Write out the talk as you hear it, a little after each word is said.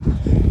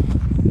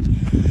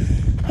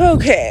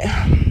Okay,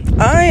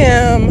 I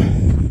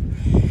am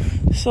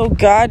so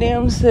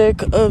goddamn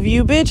sick of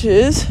you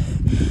bitches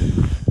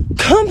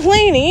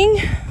complaining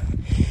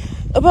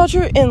about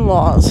your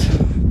in-laws,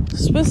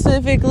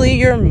 specifically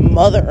your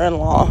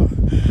mother-in-law,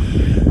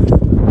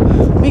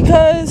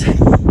 because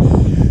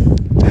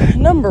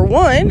number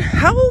one,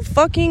 how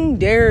fucking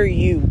dare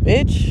you,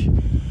 bitch?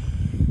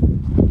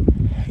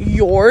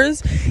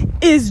 Yours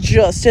is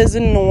just as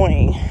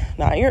annoying.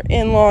 Not your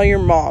in-law, your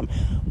mom.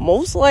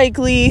 Most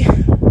likely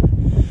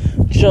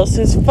just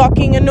as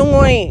fucking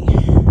annoying.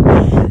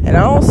 And I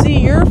don't see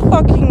your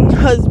fucking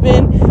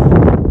husband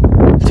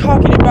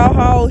talking about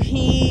how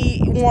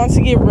he wants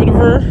to get rid of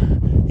her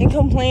and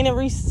complain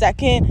every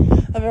second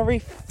of every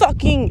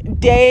fucking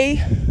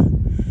day.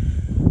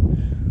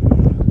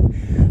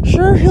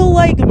 Sure, he'll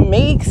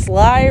make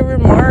sly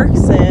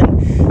remarks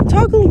and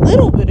talk a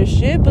little bit of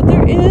shit, but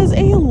there is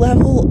a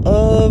level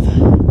of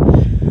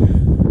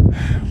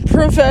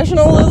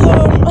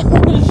professionalism,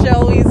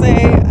 shall we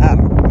say? I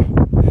don't know.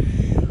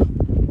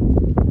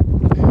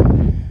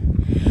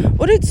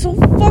 But it's so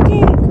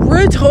fucking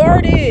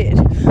retarded.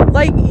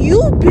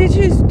 You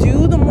bitches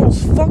do the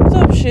most fucked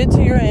up shit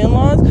to your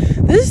in-laws.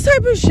 This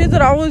type of shit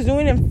that I was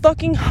doing in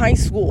fucking high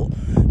school,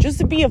 just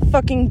to be a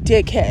fucking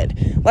dickhead.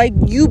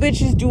 You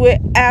bitches do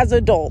it as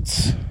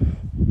adults.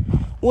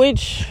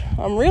 Which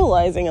I'm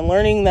realizing and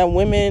learning that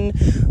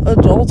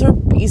adults are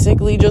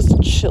basically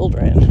just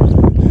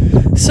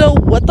children. So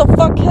what the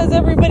fuck has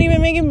everybody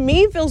been making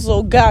me feel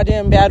so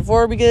goddamn bad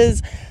for?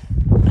 Because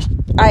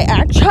I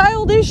act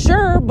childish,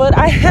 sure, but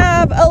I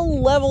have a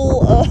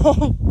level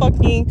of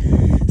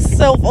fucking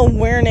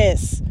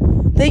self-awareness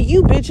that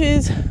you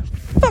bitches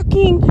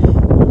fucking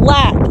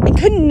lack and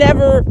could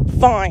never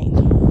find.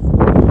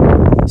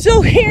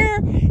 So here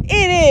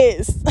it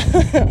is.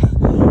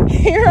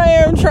 Here I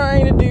am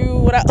trying to do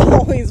what I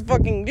always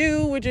fucking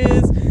do, which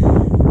is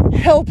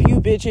help you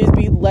bitches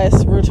be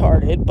less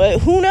retarded.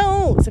 But who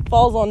knows? It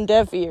falls on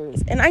deaf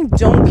ears. And I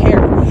don't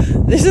care.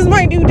 This is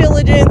my due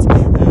diligence.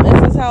 And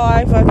this is how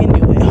I fucking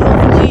do it.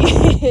 Hopefully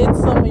it hits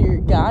some of your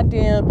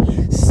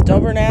goddamn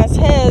stubborn ass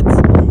heads.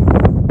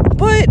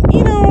 But,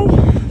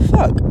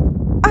 fuck.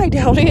 I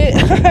doubt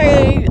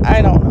it.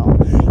 I don't know.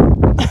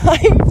 I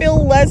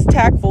feel less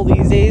tactful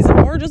these days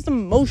and more just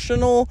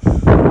emotional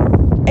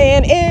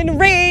and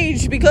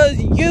enraged because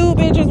you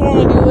bitches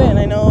want to do it. And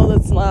I know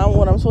that's not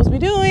what I'm supposed to be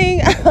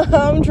doing.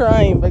 I'm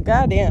trying, but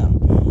goddamn.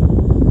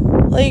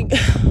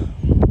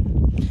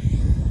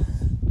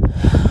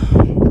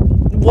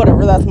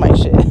 Whatever, that's my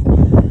shit.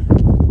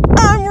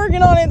 I'm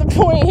working on it. The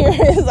point here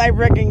is I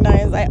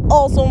recognize I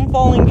also am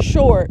falling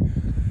short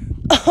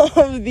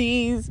of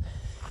these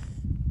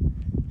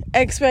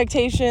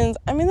expectations.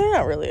 I mean, they're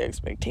not really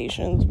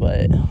expectations,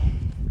 but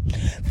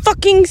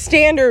fucking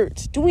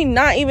standards. Do we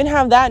not even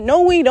have that?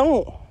 No, we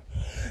don't.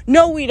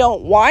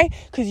 Why?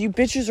 Because you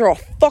bitches are all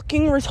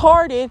fucking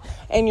retarded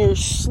and you're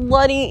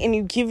slutty and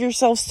you give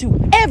yourselves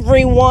to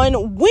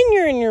everyone when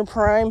you're in your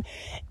prime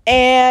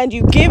and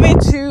you give it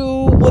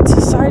to what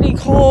society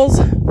calls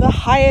the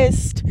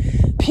highest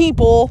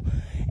people,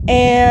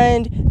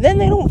 and then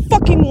they don't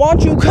fucking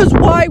want you because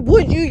why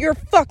would you? You're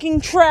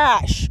fucking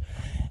trash.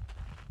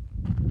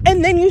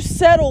 And then you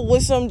settle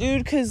with some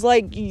dude because,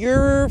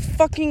 you're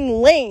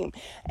fucking lame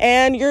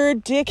and you're a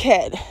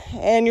dickhead.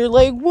 And you're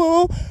like,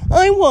 well,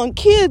 I want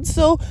kids,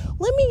 so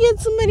let me get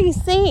somebody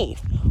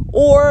safe.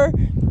 Or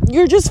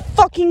you're just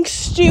fucking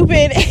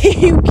stupid and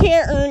you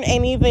can't earn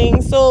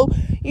anything, so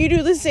you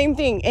do the same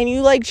thing. And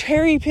you,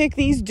 cherry pick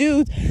these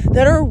dudes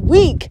that are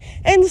weak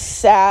and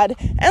sad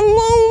and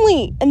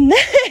lonely. And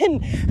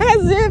then,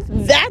 as if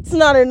that's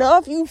not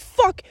enough, you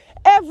fuck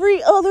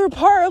every other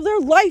part of their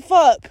life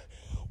up.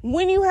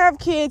 When you have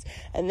kids,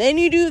 and then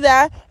you do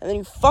that, and then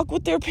you fuck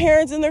with their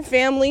parents and their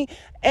family,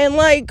 and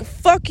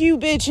fuck you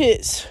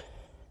bitches.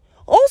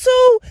 Also,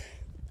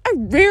 I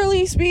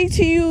rarely speak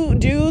to you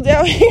dudes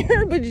out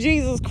here, but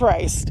Jesus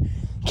Christ,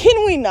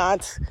 can we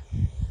not?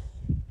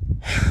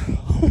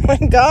 Oh my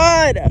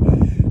God,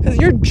 because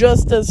you're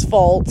just as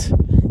fault.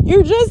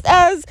 You're just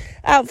as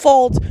at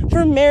fault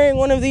for marrying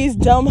one of these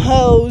dumb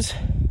hoes.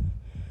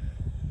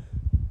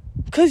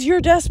 Because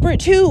you're desperate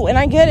too. And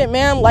I get it,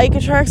 man. Like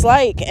attracts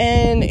like.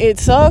 And it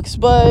sucks,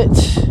 but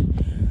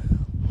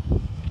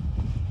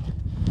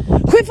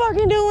quit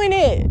fucking doing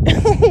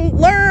it.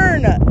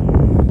 Learn.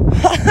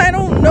 I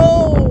don't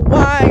know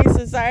why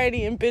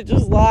society and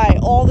bitches lie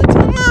all the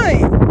time.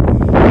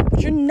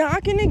 But you're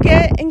not going to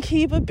get and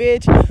keep a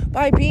bitch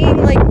by being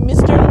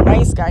Mr.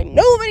 Nice Guy.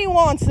 Nobody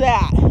wants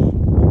that.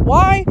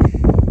 Why?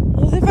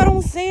 Because if I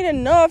don't say it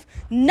enough,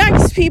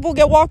 nice people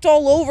get walked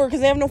all over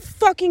because they have no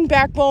fucking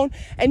backbone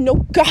and no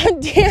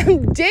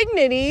goddamn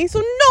dignity.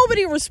 So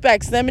nobody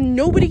respects them and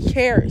nobody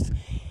cares.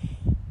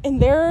 And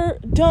they're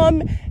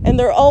dumb and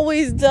they're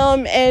always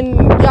dumb and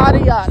yada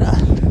yada.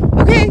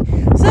 Okay?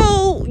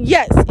 So,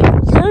 yes,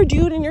 if you're a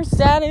dude and you're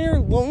sad and you're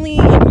lonely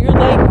and you're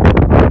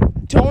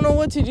don't know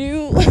what to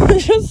do,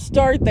 just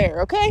start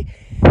there, okay?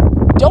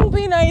 Don't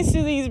be nice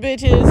to these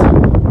bitches.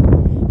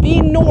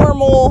 Be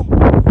normal.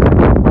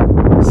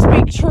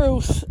 Speak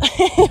truth.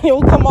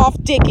 It'll come off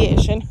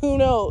dickish, and who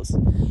knows?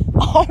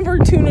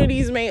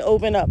 Opportunities may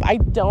open up. I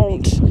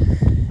don't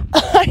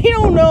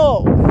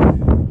know.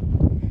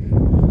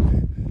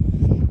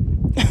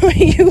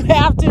 You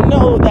have to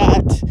know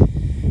that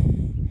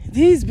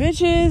these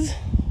bitches,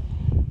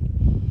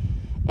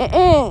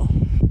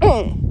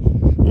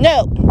 no.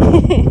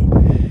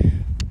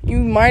 You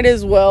might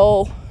as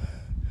well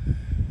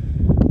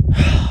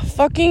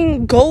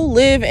fucking go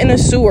live in a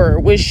sewer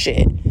with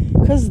shit.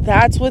 Because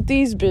that's what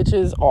these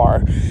bitches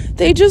are.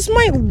 They just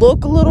might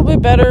look a little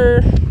bit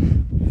better.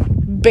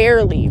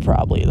 Barely,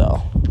 probably,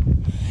 though.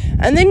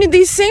 And then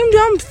these same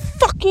dumb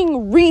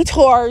fucking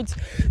retards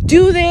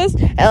do this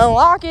and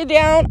lock it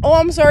down. Oh,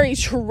 I'm sorry,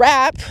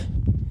 trap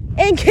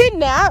and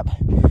kidnap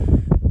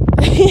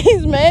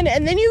these men.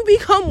 And then you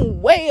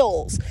become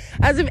whales.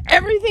 As if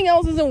everything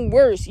else isn't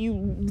worse.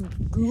 You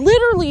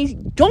literally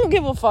don't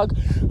give a fuck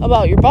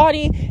about your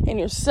body and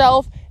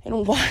yourself.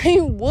 And why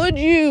would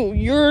you?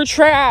 You're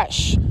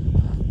trash.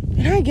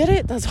 And I get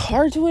it. That's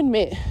hard to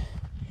admit.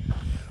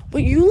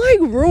 But you,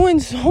 ruin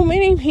so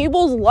many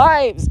people's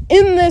lives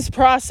in this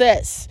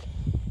process.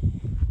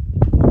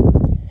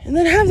 And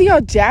then have the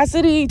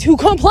audacity to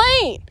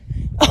complain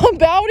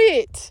about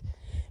it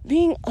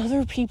being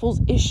other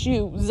people's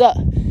issues.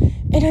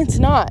 And it's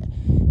not.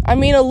 I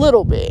mean, a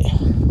little bit.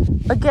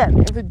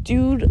 Again, if a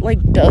dude,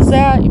 does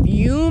that, if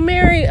you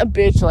marry a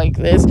bitch like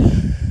this,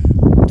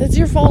 that's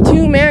your fault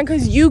too, man,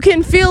 because you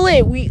can feel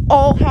it. We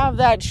all have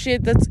that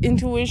shit. That's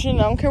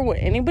intuition. I don't care what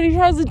anybody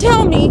tries to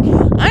tell me.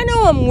 I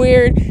know I'm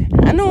weird.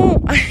 I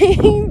know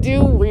I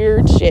do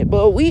weird shit,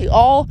 but we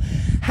all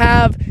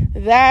have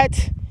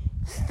that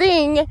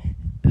thing,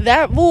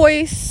 that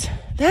voice,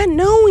 that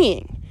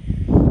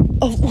knowing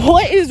of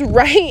what is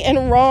right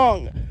and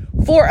wrong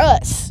for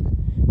us.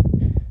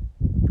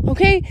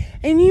 Okay?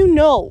 And you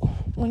know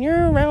when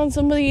you're around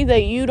somebody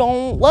that you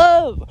don't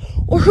love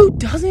or who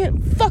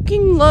doesn't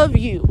fucking love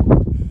you.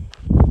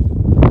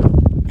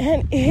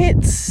 And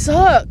it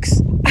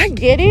sucks. I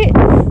get it.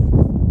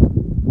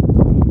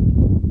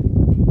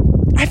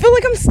 I feel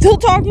like I'm still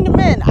talking to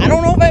men. I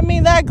don't know if I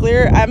made that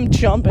clear. I'm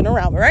jumping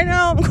around. But right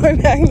now, I'm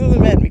going back to the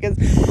men because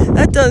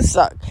that does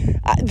suck.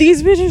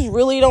 These bitches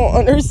really don't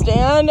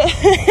understand.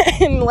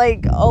 And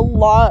a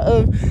lot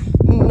of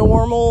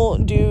normal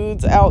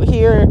dudes out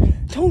here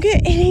don't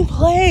get any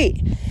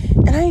play.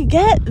 And I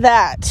get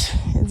that.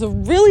 It's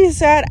really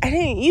sad. I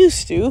didn't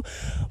used to.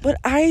 But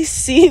I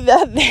see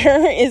that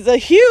there is a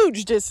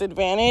huge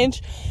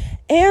disadvantage.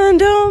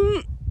 And,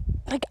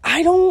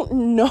 I don't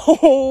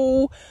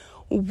know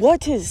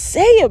what to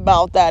say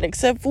about that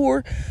except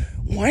for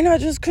why not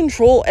just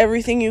control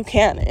everything you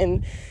can?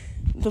 And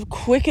the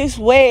quickest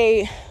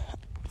way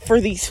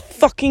for these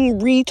fucking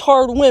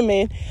retard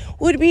women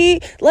would be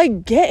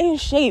get in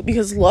shape,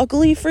 because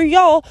luckily for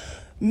y'all,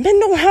 men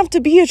don't have to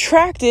be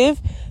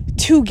attractive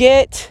to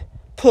get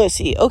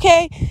pussy,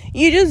 okay?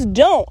 You just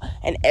don't.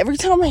 And every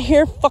time I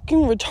hear fucking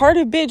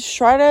retarded bitch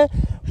try to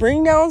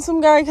bring down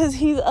some guy because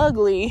he's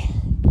ugly,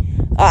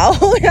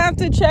 I'll have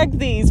to check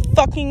these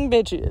fucking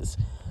bitches.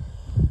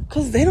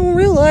 Because they don't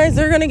realize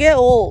they're gonna get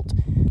old.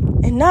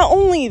 And not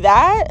only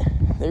that,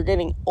 they're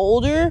getting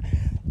older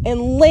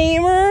and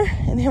lamer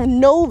and they have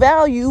no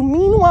value.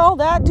 Meanwhile,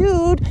 that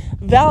dude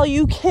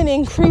value can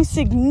increase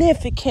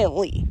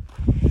significantly.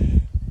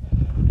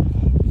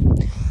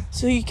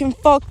 So you can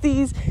fuck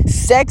these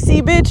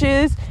sexy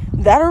bitches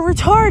that are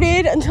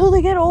retarded until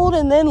they get old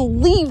and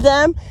then leave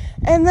them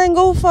and then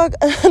go fuck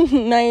a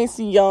nice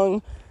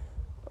young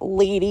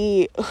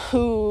lady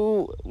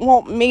who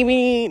won't,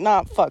 maybe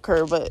not fuck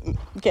her, but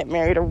get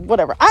married or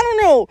whatever. I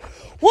don't know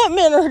what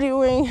men are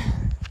doing,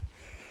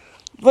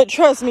 but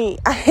trust me,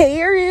 I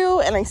hear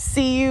you and I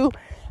see you,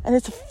 and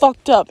it's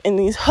fucked up, and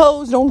these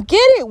hoes don't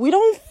get it. We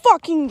don't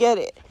fucking get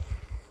it.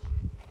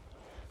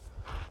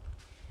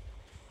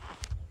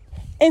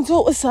 And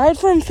so aside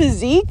from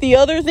physique, the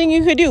other thing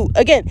you could do,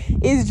 again,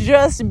 is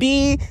just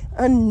be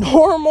a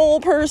normal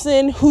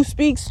person who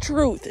speaks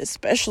truth,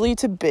 especially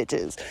to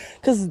bitches.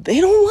 Because they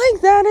don't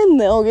like that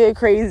and they'll get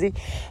crazy.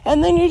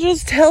 And then you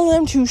just tell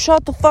them to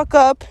shut the fuck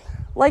up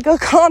like a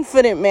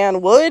confident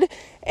man would.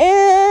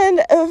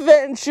 And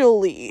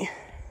eventually,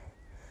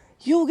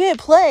 you'll get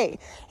play.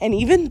 And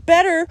even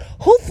better,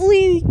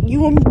 hopefully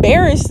you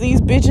embarrass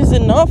these bitches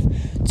enough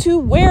to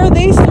where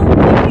they start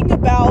thinking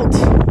about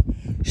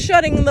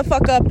shutting the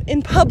fuck up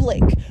in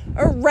public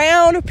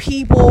around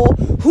people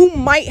who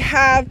might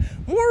have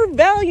more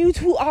value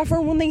to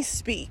offer when they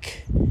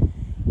speak.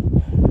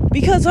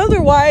 Because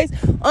otherwise,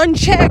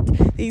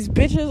 unchecked, these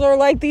bitches are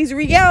like these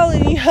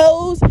reality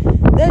hoes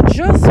that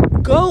just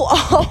go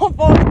off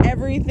on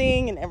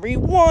everything and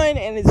everyone,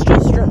 and it's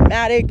just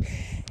dramatic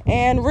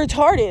and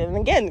retarded. And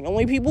again, the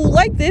only people who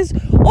like this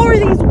are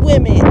these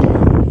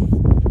women.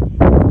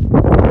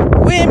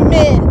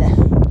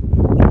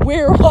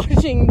 We're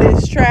watching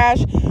this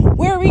trash.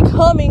 We're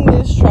becoming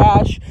this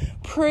trash.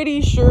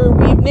 Pretty sure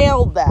we've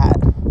nailed that.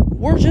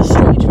 We're just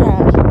straight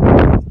trash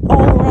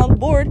all around the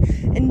board,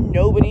 and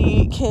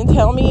nobody can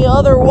tell me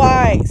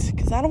otherwise,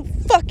 because I don't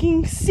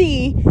fucking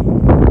see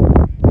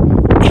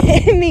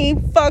any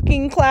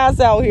fucking class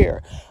out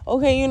here.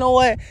 Okay, you know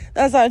what?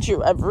 That's not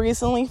true. I've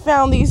recently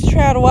found these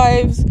trad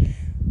wives.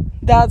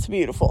 That's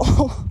beautiful.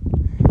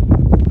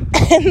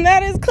 And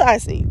that is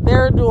classy.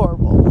 They're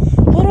adorable.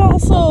 But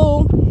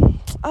also,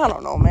 I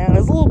don't know, man.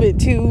 It's a little bit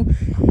too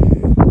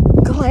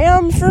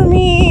glam for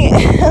me.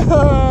 I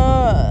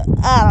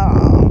don't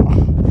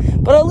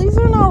know. But at least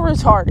they're not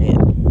retarded.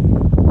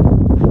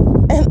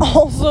 And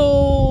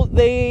also,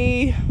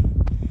 they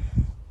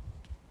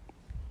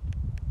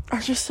are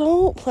just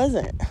so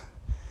pleasant.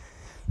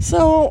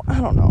 So,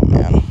 I don't know,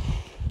 man.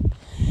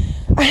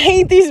 I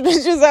hate these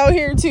bitches out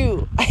here,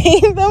 too. I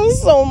hate them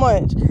so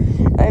much.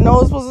 I know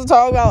I'm supposed to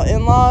talk about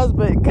in-laws,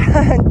 but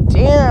god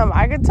damn,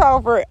 I could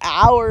talk for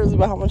hours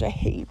about how much I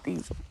hate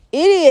these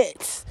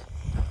idiots.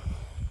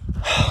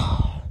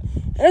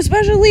 And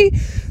especially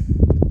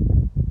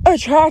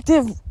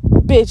attractive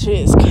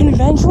bitches,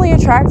 conventionally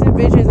attractive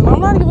bitches. And I'm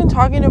not even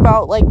talking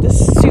about like the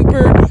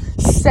super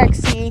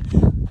sexy,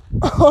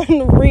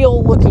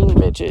 unreal looking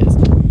bitches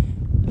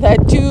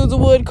that dudes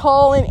would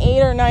call an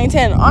 8 or 9,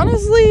 10.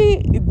 Honestly,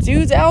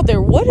 dudes out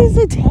there, what is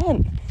a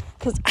 10?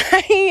 Because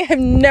I have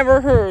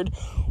never heard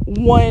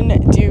one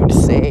dude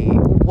say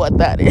what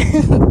that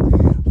is,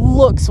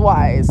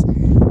 looks-wise.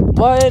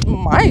 But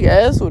my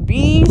guess would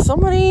be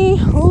somebody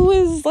who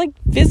is, like,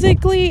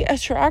 physically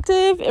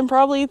attractive and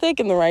probably thick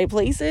in the right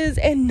places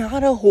and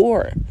not a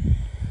whore.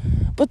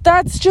 But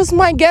that's just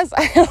my guess.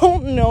 I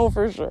don't know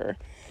for sure.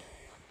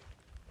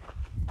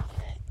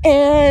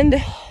 And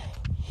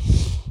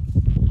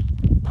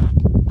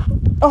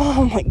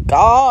oh my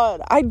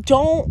god, I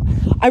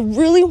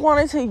really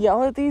wanted to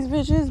yell at these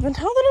bitches, but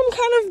now that I'm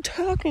kind of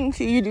talking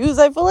to you dudes,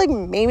 I feel like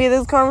maybe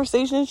this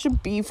conversation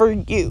should be for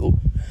you.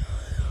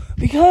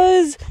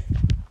 Because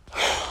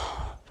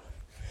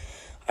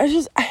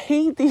I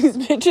hate these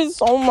bitches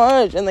so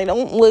much, and they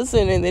don't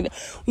listen, and they,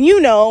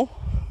 you know,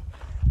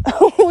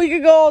 we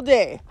could go all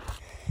day.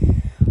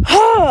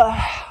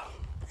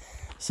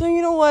 So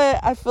you know what,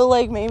 I feel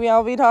like maybe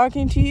I'll be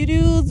talking to you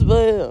dudes,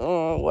 but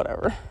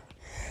whatever.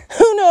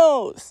 Who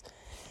knows?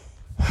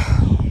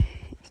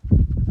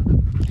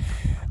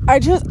 I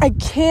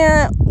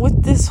can't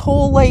with this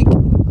whole, like,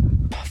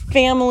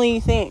 family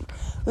thing.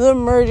 The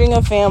merging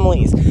of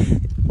families.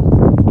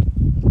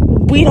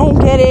 We don't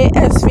get it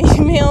as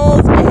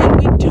females, and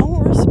we don't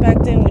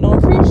respect it, and we don't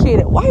appreciate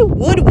it. Why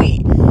would we?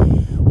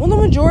 When the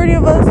majority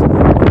of us were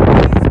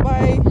raised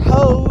by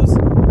hoes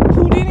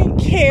who didn't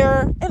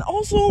care, and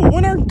also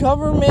when our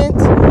government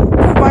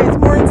provides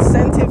more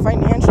incentive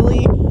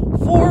financially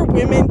for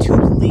women to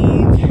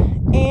leave,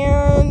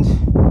 and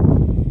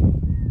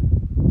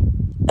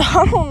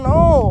I don't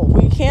know,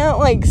 we can't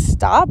like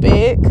stop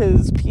it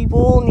because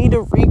people need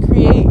to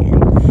recreate,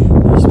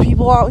 and there's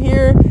people out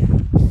here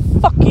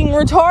fucking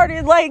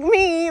retarded like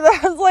me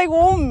that's like,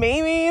 well,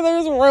 maybe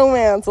there's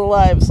romance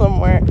alive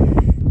somewhere,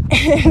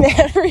 and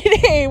every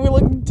day we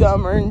look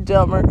dumber and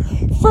dumber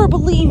for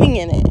believing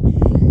in it.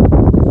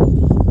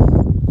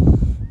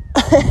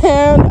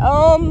 And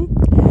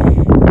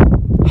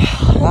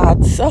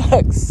that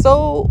sucks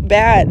so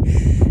bad.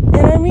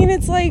 And I mean,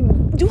 it's like,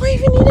 do I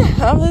even need to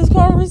have this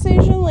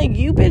conversation? Like,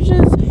 you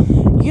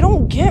bitches, you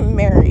don't get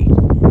married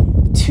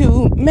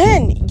to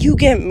men. You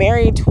get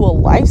married to a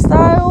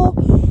lifestyle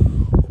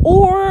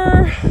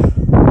or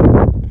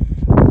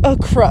a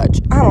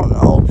crutch. I don't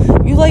know.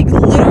 You like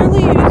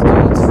literally use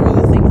dudes for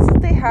the things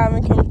that they have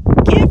and can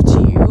give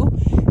to you,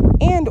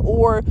 and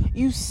or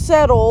you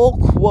settle,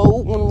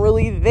 quote, when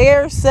really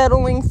they're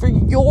settling for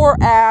your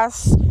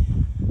ass,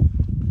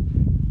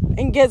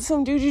 and get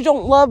some dude you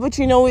don't love but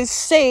you know is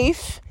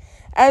safe,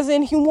 as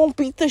in he won't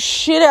beat the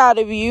shit out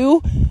of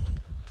you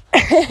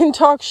and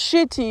talk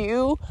shit to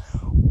you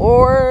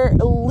or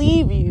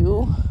leave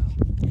you,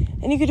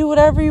 and you can do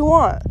whatever you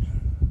want.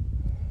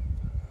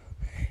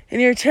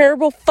 And you're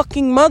terrible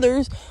fucking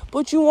mothers,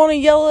 but you want to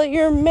yell at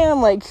your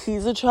man like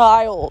he's a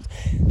child.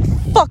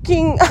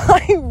 Fucking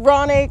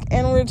ironic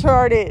and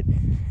retarded.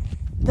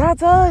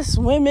 That's us,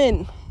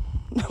 women.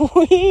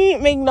 We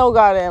make no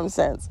goddamn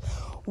sense.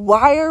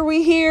 Why are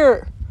we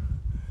here?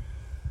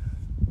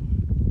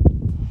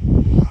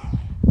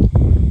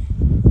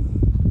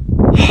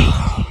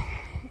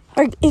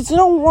 Like, it's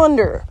no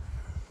wonder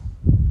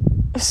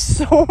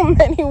so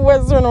many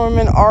Western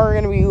women are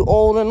going to be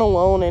old and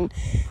alone and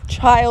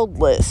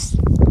childless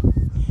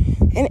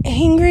and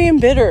angry and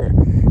bitter.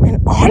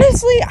 And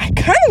honestly, I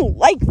kind of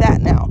like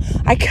that now.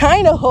 I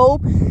kind of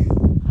hope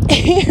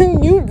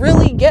you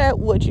really get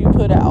what you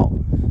put out.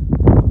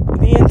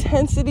 The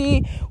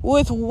intensity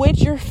with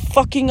which you're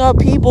fucking up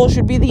people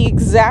should be the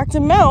exact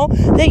amount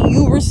that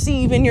you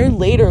receive in your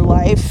later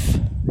life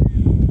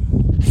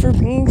for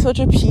being such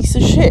a piece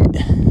of shit.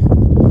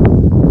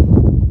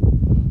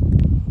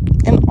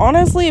 And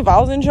honestly, if I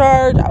was in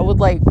charge, I would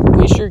like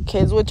wish your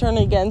kids would turn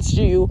against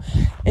you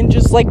and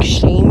just like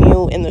shame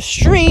you in the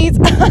streets.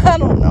 I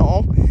don't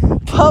know.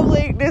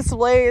 Public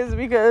displays,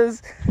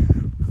 because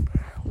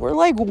we're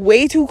like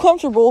way too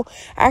comfortable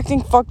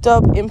acting fucked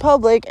up in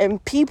public,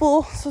 and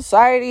people,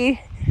 society,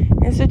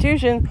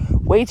 institutions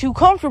way too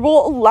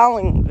comfortable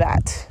allowing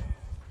that.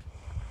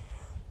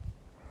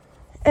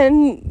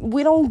 And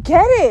we don't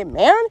get it,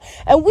 man.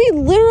 And we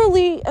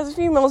literally, as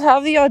females,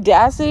 have the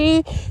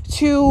audacity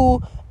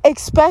to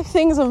expect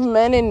things of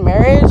men in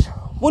marriage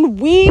when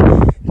we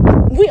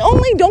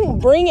only don't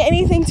bring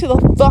anything to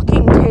the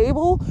fucking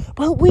table,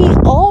 but we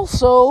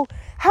also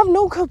have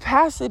no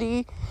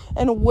capacity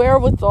and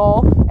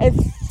wherewithal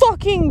and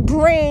fucking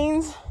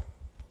brains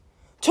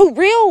to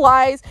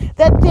realize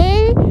that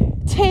they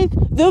take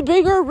the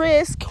bigger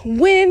risk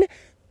when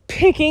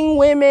picking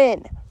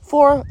women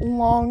for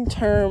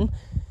long-term,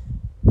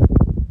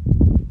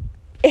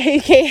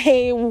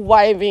 aka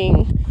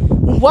wifing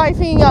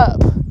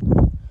up.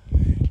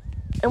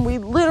 And we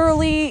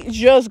literally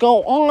just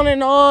go on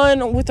and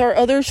on with our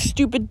other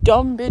stupid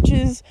dumb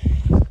bitches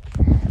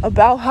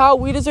about how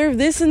we deserve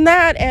this and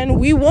that, and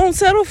we won't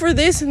settle for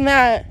this and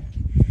that.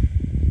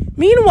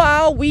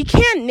 Meanwhile, we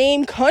can't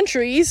name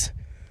countries.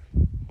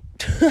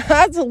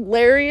 That's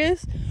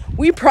hilarious.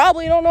 We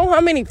probably don't know how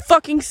many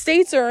fucking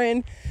states are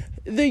in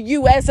the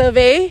US of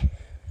A.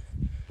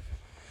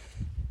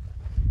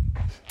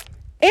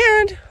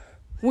 And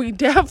we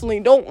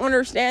definitely don't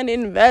understand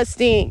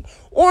investing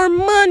or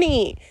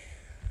money.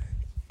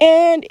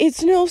 And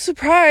it's no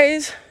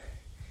surprise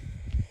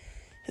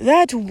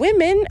that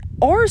women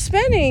are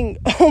spending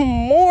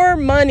more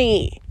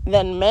money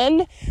than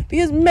men,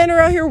 because men are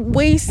out here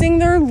wasting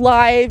their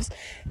lives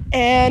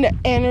and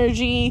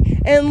energy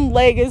and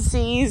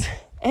legacies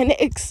and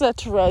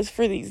etc.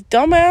 for these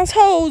dumbass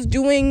hoes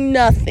doing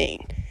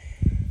nothing.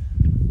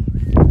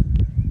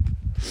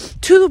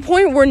 To the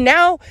point where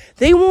now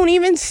they won't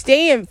even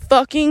stay in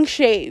fucking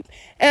shape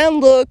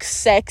and look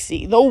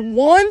sexy. The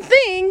one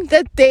thing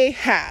that they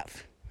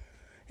have.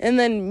 And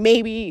then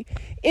maybe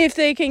if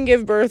they can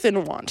give birth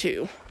and want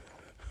to.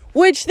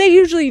 Which they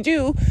usually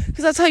do,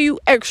 because that's how you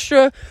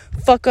extra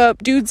fuck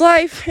up dude's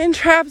life and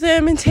trap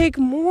them and take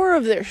more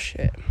of their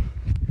shit.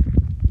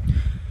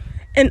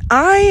 And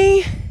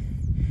I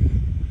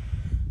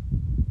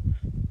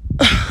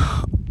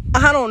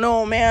don't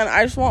know, man.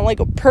 I just want like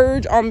a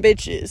purge on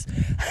bitches.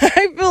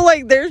 I feel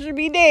like there should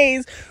be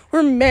days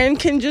where men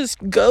can just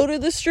go to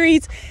the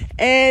streets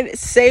and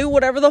say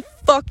whatever the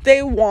fuck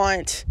they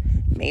want.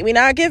 Maybe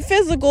not get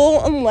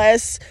physical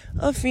unless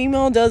a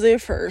female does it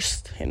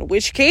first. In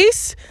which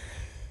case,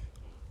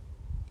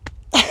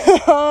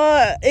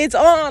 it's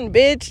on,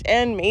 bitch.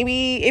 And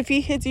maybe if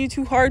he hits you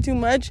too hard, too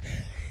much,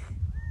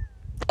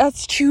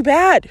 that's too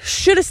bad.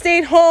 Should have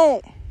stayed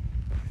home.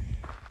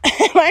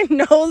 And I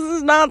know this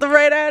is not the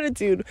right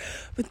attitude,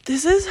 but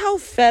this is how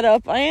fed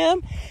up I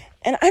am.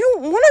 And I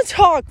don't want to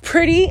talk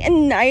pretty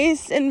and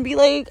nice and be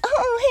like,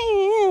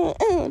 oh,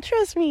 hey,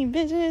 trust me,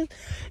 bitches.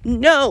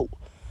 No.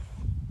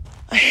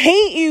 I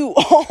hate you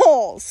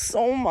all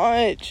so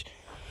much.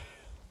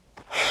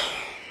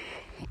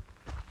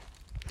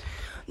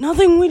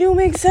 Nothing we do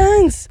makes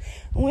sense.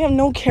 We have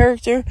no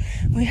character.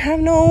 We have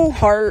no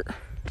heart.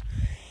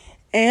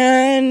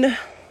 And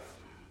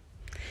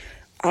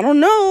I don't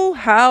know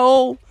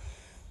how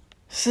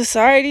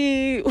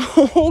society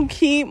will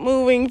keep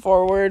moving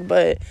forward,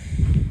 but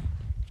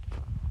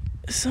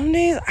some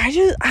days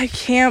I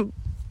can't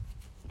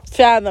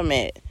fathom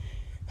it.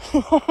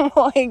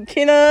 Like,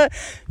 can a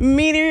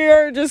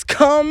meteor just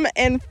come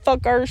and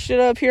fuck our shit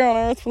up here on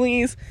Earth,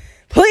 please?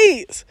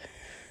 Please!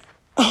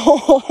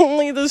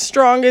 Only the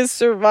strongest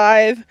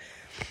survive.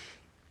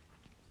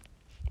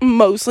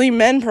 Mostly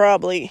men,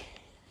 probably.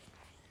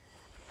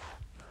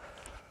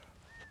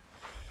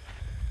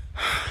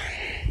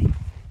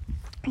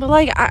 But,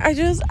 like, I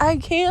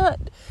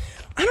can't.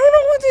 I don't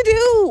know what to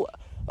do.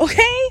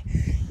 Okay?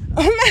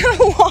 I'm at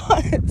a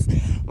loss.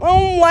 My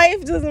own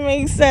life doesn't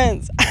make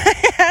sense. I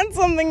had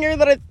something here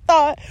that I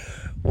thought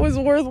was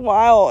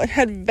worthwhile and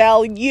had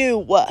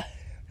value.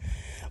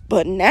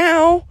 But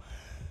now,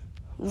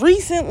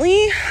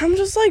 recently, I'm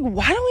just like,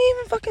 why do we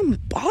even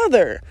fucking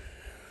bother?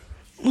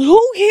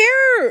 Who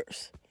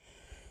cares?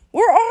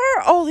 Where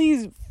are all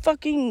these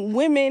fucking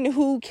women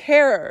who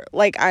care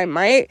like I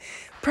might?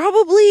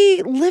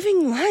 Probably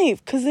living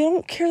life because they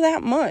don't care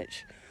that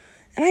much.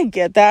 And I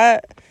get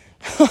that.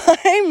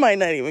 I might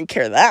not even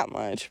care that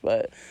much,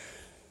 but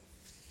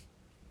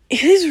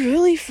it is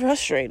really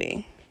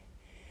frustrating.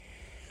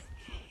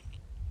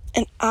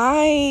 And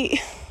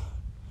I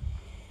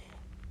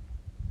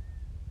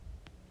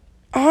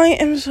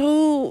am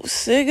so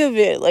sick of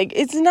it. Like,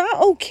 it's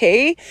not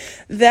okay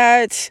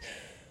that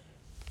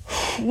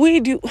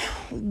we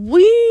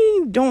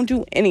don't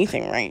do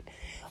anything right.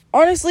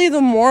 Honestly,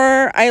 the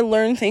more I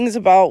learn things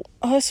about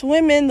us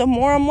women, the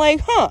more I'm like,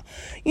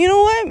 you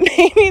know what?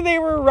 Maybe they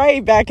were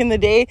right back in the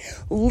day,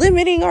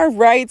 limiting our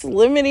rights,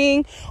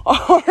 limiting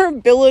our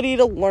ability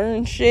to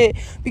learn shit,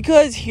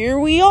 because here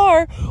we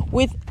are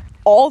with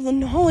all the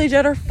knowledge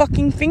at our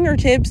fucking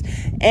fingertips,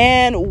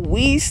 and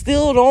we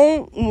still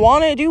don't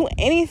want to do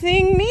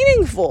anything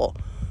meaningful.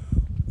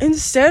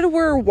 Instead,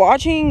 we're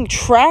watching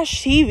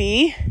trash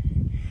TV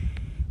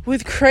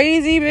with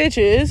crazy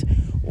bitches,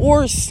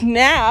 or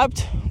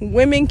Snapped,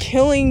 women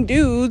killing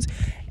dudes,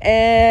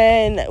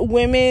 and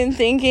women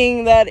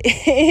thinking that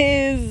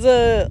is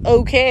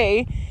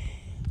okay,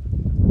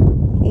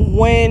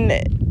 when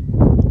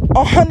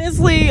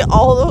honestly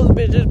all those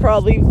bitches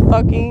probably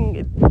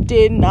fucking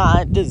did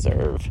not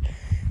deserve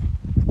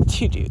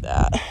to do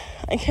that.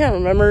 I can't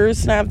remember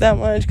Snap that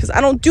much because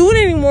I don't do it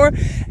anymore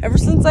ever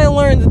since I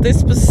learned that they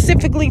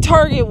specifically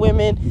target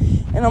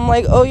women. And I'm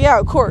like, oh yeah,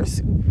 of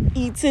course.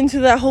 Eats into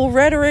that whole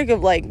rhetoric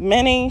of like,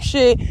 men ain't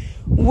shit,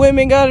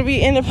 women gotta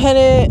be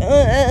independent.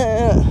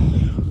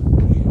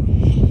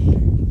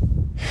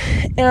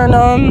 And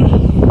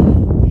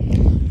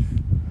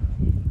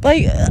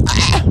like,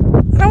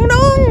 I don't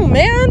know,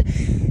 man.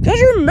 Don't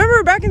you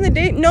remember back in the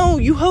day? No,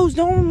 you hoes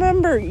don't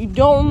remember. You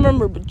don't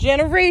remember. But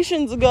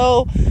generations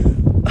ago,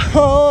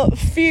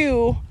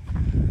 few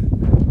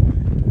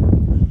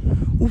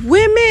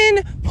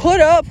women put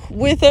up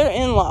with their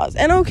in-laws.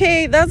 And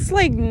okay, that's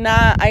like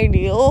not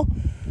ideal.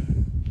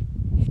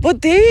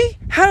 But they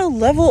had a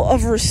level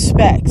of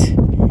respect.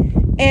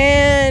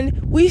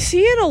 And we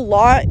see it a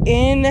lot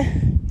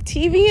in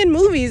TV and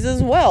movies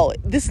as well.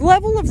 This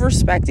level of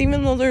respect,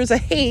 even though there's a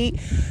hate,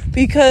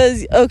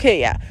 because, okay,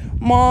 yeah,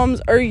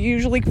 moms are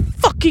usually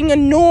fucking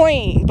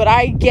annoying, but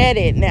I get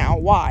it now.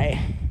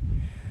 Why?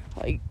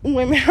 Like,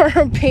 women are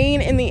a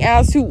pain in the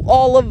ass to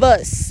all of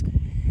us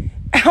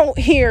out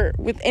here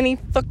with any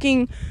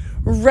fucking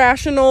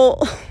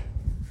rational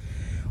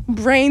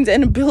brains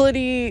and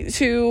ability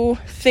to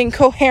think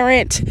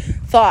coherent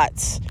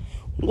thoughts,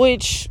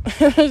 which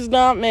there's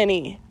not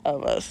many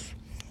of us.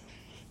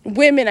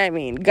 Women, I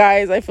mean.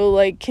 Guys, I feel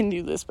like can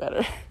do this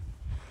better.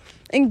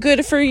 And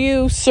good for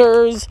you,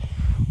 sirs.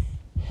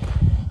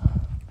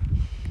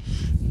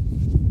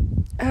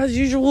 As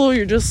usual,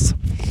 you're just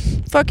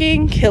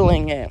fucking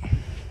killing it.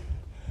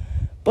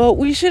 But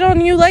we shit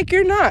on you like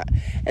you're not.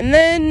 And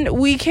then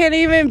we can't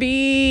even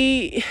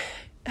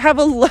have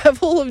a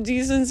level of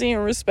decency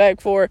and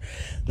respect for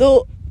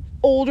the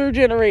older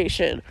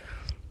generation.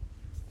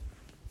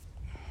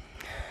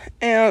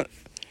 And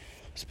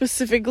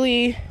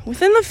specifically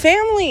within the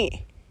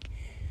family.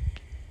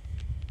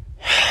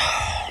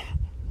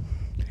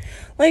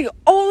 Like,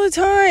 all the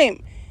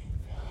time,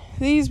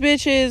 these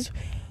bitches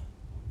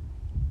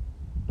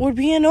would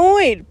be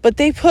annoyed, but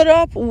they put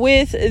up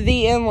with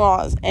the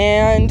in-laws,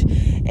 and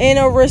in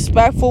a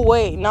respectful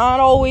way. Not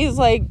always,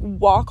 like,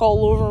 walk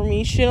all over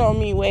me, shit on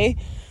me way,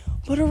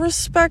 but a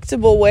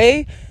respectable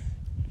way,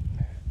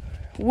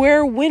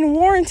 where, when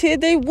warranted,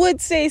 they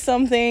would say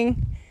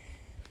something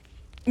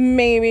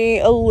maybe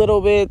a little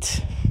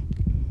bit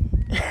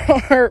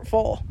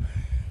hurtful.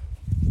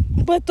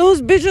 But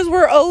those bitches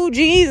were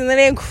OGs, and they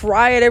didn't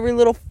cry at every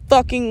little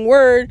fucking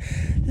word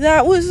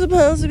that was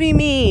supposed to be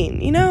mean,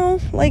 you know,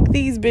 like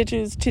these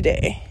bitches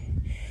today.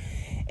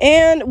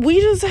 And we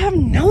just have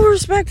no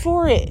respect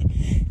for it.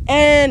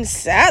 And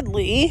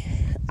sadly,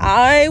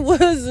 I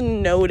was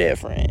no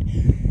different.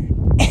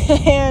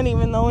 And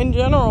even though in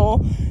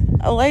general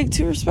I like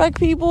to respect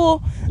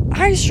people,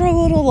 I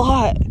struggled a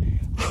lot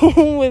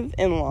with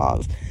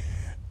in-laws.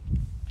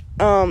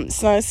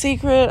 It's not a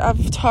secret.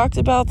 I've talked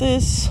about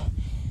this,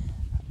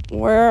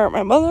 where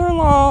my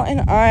mother-in-law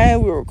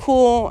and we were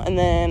cool, and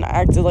then I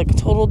acted like a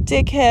total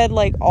dickhead,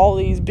 like all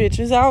these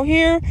bitches out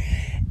here.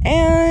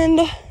 And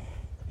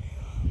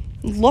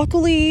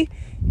luckily,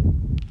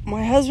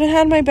 my husband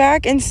had my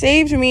back and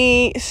saved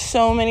me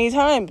so many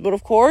times. But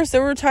of course,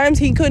 there were times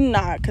he could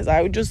not, because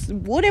I just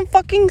wouldn't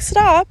fucking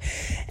stop.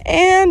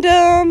 And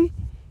then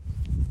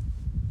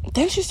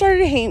she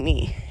started to hate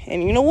me.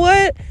 And you know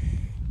what?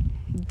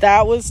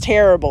 That was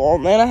terrible.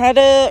 And then I had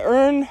to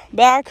earn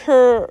back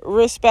her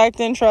respect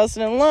and trust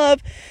and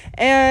love,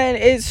 and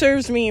it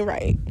serves me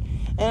right.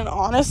 And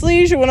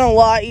honestly, she went a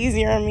lot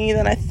easier on me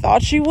than I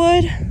thought she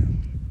would.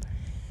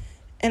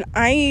 And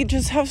I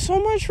just have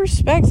so much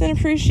respect and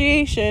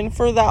appreciation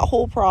for that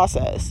whole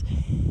process,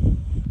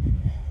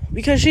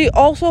 because she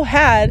also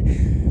had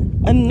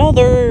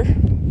another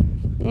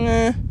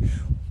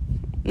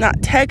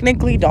not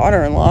technically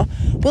daughter-in-law,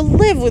 but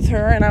live with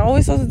her, and I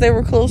always thought that they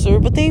were closer,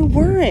 but they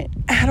weren't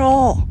at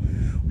all,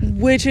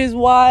 which is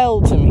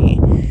wild to me.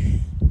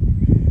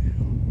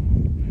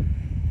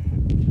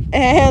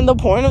 And the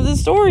point of the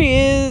story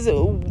is,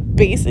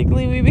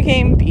 basically, we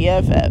became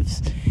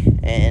BFFs,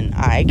 and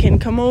I can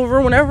come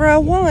over whenever I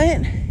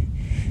want.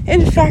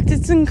 In fact,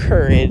 it's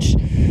encouraged,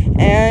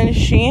 and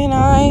she and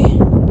I,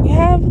 we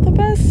have the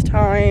best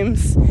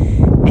times,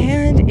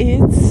 and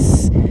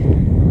it's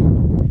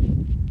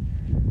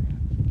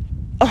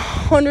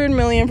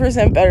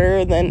 100,000,000%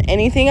 better than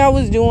anything I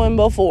was doing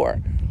before.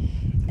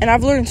 And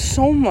I've learned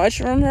so much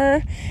from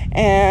her,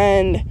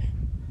 and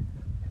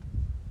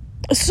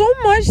so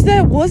much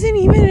that wasn't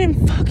even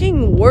in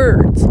fucking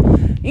words.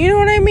 You know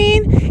what I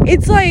mean?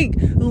 It's like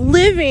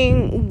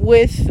living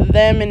with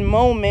them in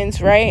moments,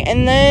 right?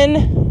 And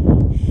then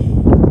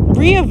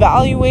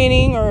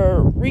reevaluating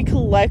or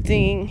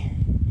recollecting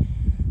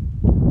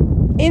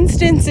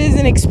instances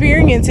and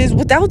experiences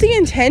without the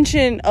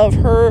intention of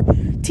her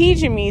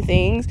teaching me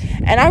things,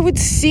 and I would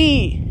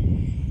see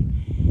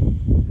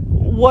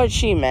what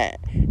she meant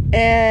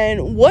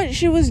and what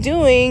she was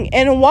doing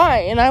and why.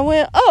 And I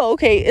went, oh,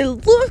 okay, it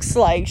looks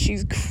like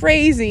she's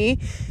crazy,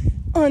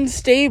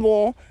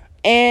 unstable,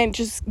 and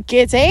just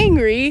gets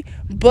angry,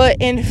 but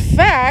in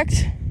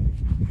fact,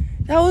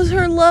 that was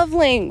her love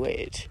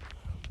language.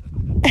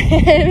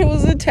 And it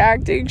was a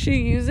tactic she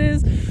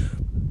uses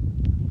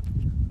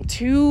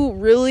to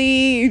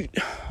really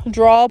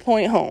draw a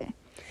point home.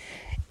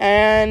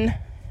 And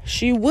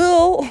she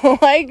will,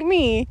 like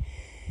me,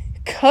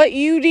 cut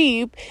you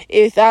deep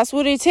if that's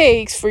what it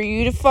takes for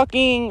you to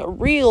fucking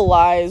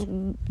realize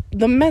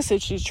the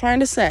message she's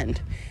trying to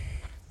send.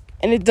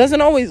 And it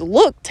doesn't always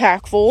look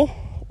tactful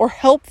or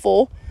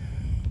helpful,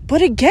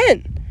 but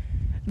again,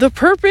 the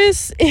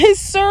purpose is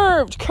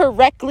served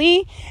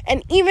correctly.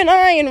 And even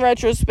I, in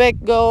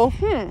retrospect, go,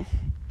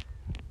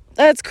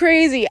 that's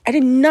crazy. I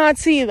did not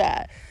see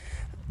that.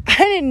 I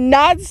did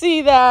not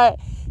see that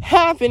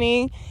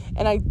happening.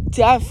 And I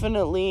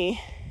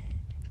definitely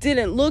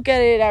didn't look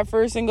at it at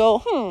first and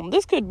go,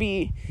 this could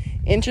be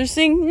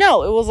interesting.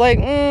 No, it was like,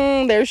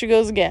 there she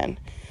goes again.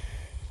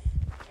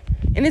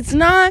 And it's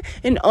not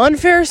an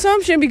unfair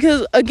assumption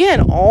because,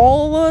 again,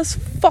 all of us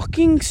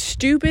fucking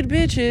stupid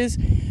bitches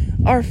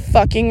are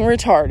fucking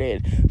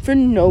retarded for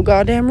no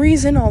goddamn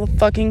reason all the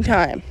fucking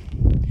time.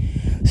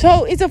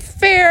 So it's a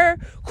fair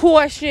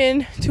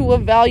question to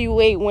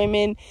evaluate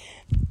women,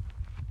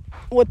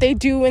 what they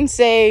do and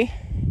say,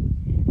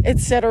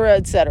 etc.,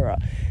 etc.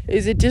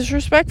 Is it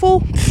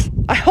disrespectful?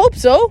 I hope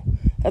so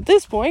at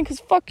this point, because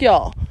fuck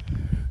y'all.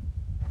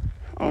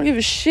 I don't give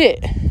a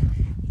shit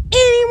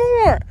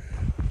anymore.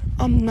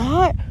 I'm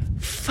not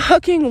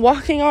fucking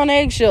walking on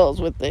eggshells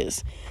with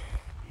this.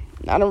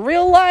 Not in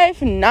real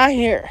life, not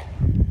here.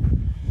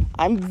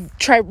 I'm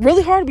trying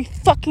really hard to be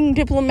fucking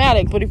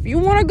diplomatic, but if you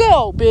want to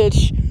go,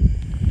 bitch,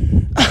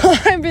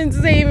 I've been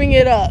saving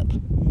it up.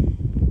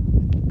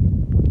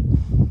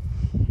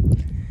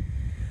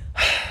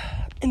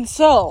 And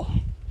so,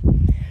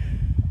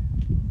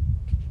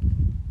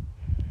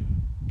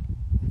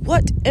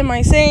 what am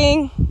I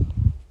saying?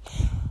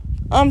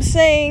 I'm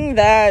saying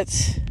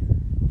that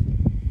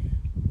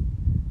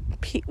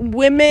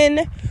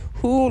women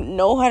who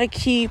know how to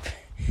keep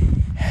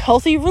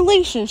healthy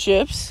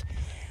relationships,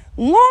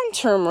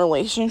 long-term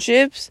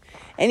relationships,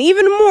 and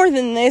even more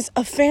than this,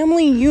 a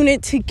family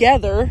unit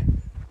together,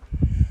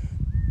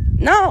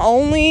 not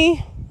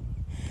only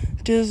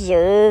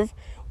deserve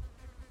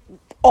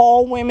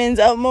all women's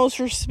utmost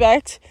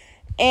respect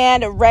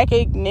and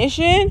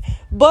recognition,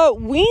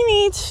 but we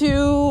need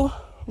to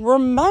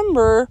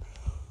remember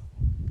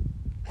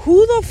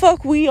who the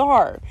fuck we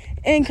are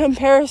in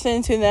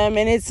comparison to them.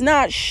 And it's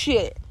not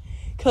shit,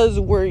 because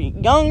we're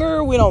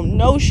younger, we don't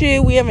know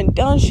shit, we haven't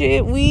done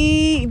shit,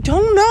 we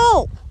don't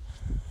know,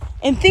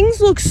 and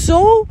things look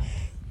so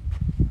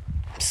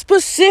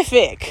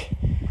specific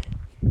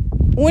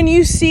when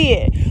you see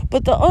it,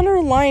 but the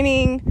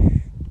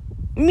underlining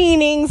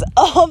meanings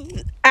of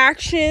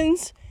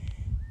actions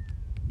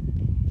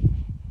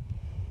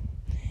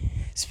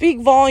speak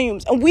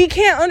volumes, and we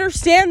can't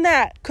understand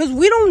that because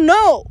we don't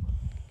know.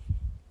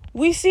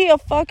 We see a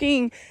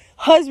fucking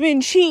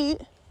husband cheat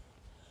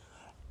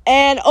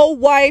and a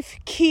wife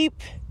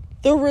keep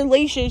the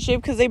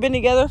relationship because they've been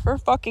together for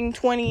fucking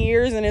 20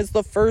 years and it's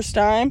the first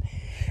time,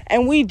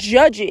 and we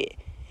judge it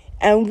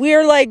and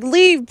we're like,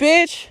 leave,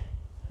 bitch.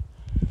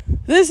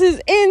 This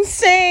is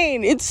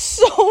insane. It's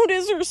so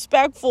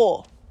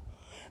disrespectful.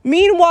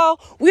 Meanwhile,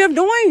 we have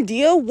no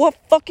idea what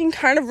fucking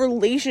kind of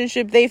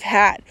relationship they've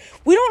had.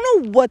 We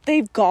don't know what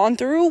they've gone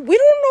through. We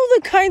don't know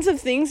the kinds of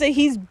things that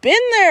he's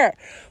been there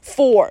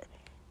for.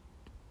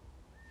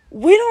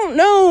 We don't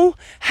know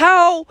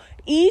how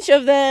each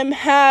of them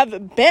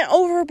have bent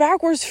over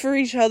backwards for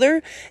each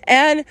other.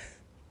 And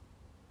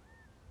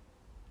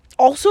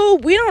also,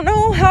 we don't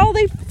know how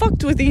they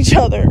fucked with each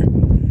other.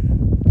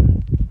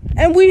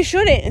 And we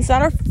shouldn't. It's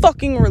not our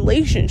fucking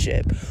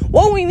relationship.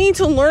 What we need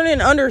to learn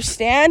and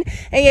understand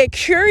and get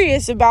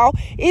curious about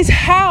is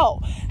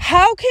how.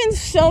 How can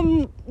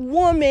some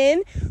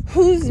woman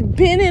who's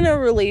been in a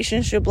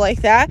relationship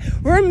like that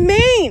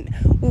remain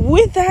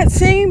with that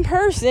same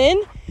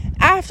person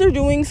after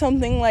doing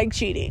something like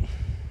cheating?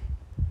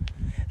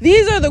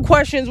 These are the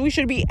questions we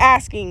should be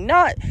asking,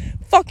 not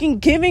fucking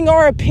giving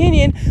our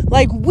opinion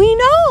like we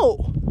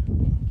know.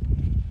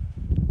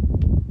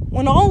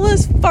 When all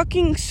us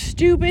fucking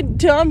stupid,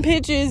 dumb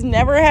bitches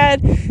never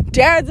had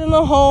dads in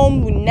the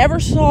home, we never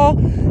saw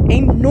a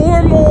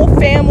normal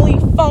family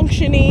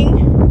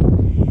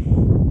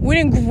functioning, we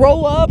didn't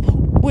grow up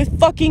with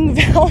fucking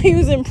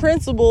values and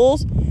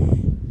principles,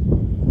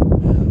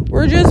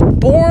 we're just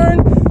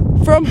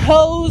born from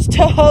hose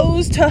to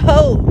hose to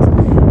hose,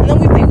 and then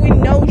we think we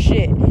know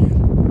shit,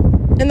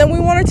 and then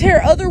we want to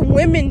tear other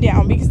women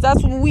down because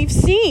that's what we've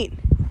seen.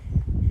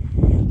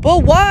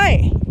 But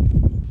why?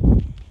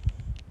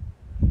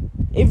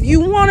 If you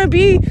want to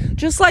be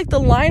just like the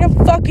line of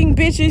fucking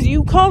bitches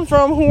you come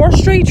from who are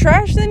straight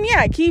trash, then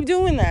yeah, keep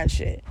doing that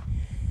shit.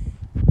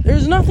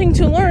 There's nothing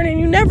to learn, and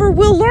you never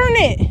will learn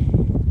it.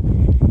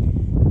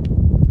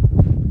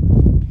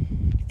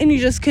 And you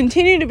just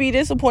continue to be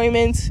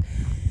disappointments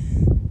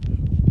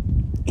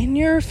in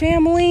your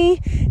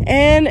family,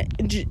 and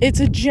it's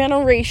a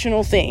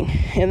generational thing.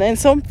 And then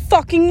some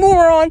fucking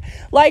moron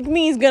like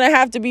me is gonna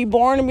have to be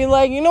born and be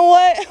like, you know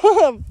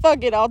what?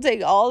 Fuck it, I'll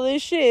take all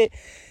this shit,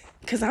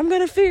 because I'm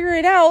gonna figure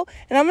it out,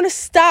 and I'm gonna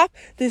stop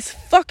this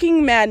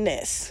fucking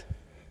madness.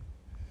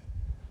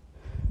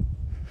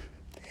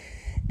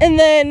 And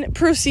then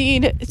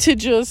proceed to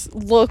just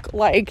look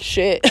like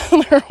shit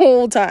the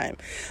whole time.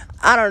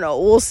 I don't know.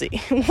 We'll see.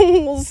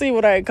 We'll see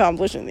what I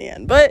accomplish in the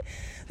end. But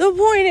the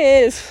point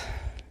is,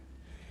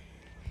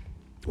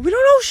 we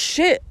don't know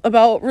shit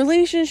about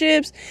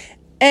relationships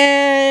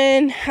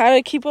and how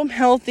to keep them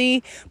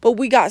healthy. But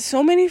we got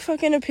so many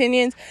fucking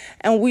opinions,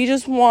 and we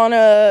just want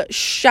to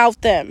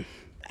shout them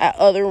at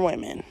other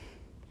women.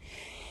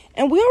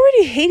 And we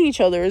already hate each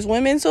other as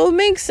women, so it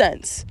makes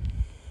sense.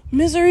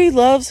 Misery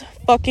loves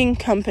fucking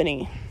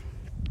company.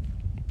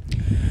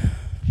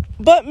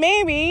 But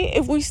maybe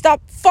if we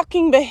stop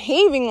fucking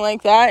behaving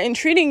like that and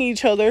treating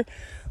each other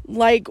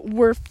like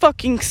we're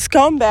fucking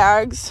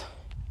scumbags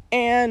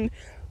and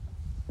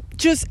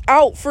just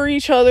out for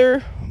each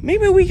other,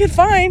 maybe we could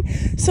find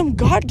some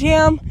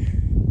goddamn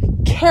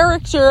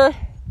character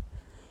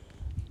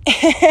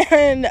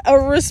and a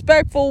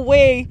respectful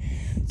way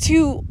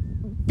to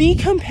be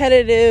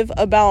competitive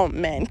about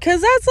men.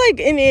 Because that's like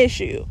an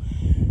issue.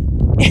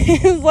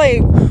 It's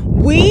like,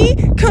 we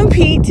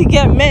compete to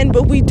get men,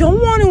 but we don't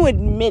want to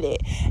admit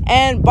it.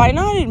 And by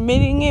not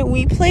admitting it,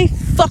 we play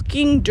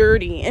fucking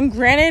dirty. And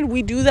granted,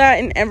 we do that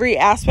in every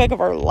aspect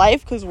of our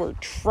life because we're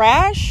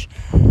trash.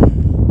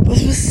 But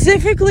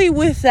specifically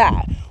with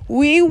that,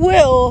 we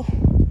will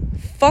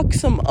fuck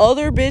some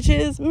other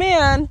bitches,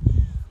 man,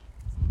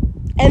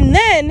 and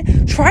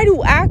then try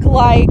to act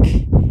like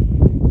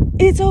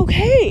it's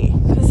okay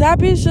because that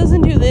bitch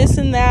doesn't do this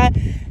and that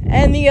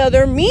and the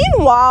other.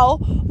 Meanwhile,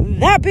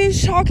 that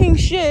bitch talking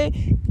shit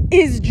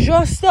is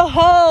just a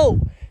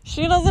hoe.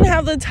 She doesn't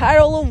have the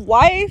title of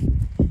wife.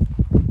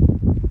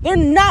 They're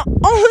not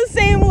on the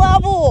same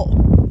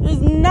level.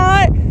 There's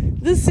not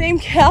the same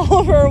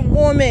caliber of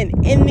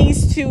woman in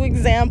these two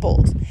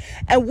examples.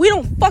 And we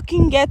don't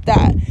fucking get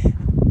that.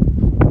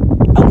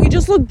 And we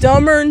just look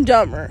dumber and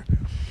dumber.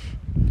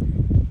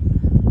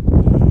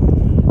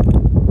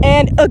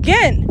 And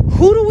again,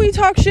 who do we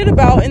talk shit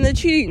about in the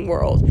cheating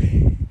world?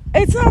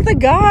 It's not the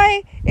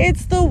guy,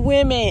 it's the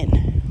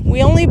women.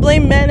 We only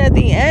blame men at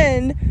the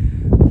end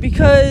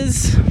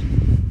because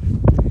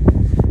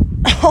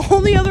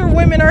all the other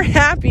women are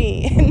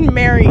happy and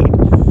married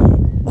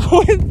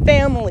with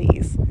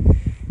families.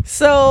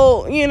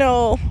 So, you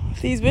know,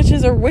 these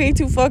bitches are way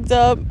too fucked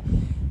up.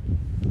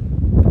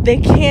 They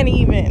can't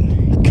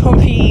even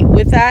compete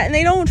with that, and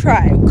they don't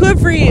try. Good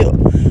for you.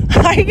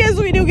 I guess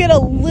we do get a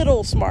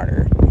little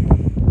smarter.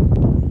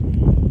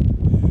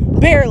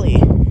 Barely.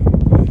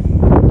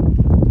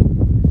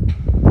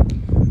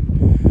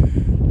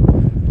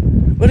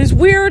 But it's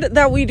weird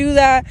that we do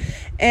that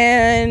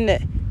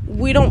and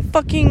we don't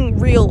fucking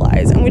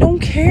realize and we don't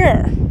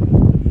care.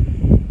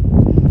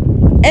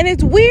 And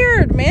it's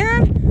weird,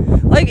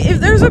 man. Like,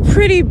 if there's a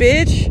pretty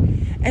bitch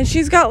and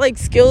she's got like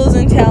skills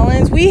and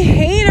talents, we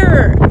hate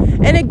her.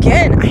 And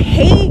again, I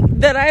hate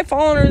that I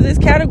fall under this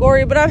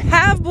category, but I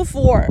have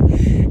before.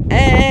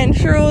 And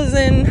sure, it was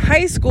in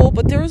high school,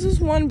 but there was this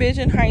one bitch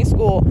in high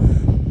school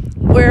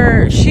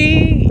where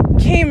she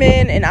came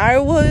in and I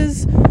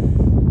was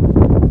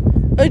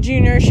a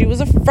junior, she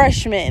was a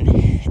freshman,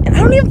 and I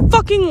don't even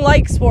fucking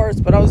like sports,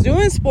 but I was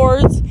doing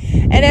sports,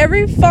 and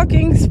every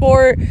fucking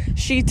sport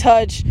she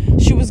touched,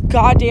 she was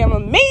goddamn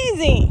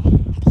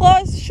amazing.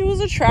 Plus, she was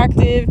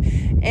attractive,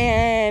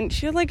 and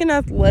she had like an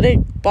athletic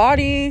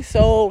body,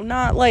 so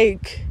not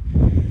like,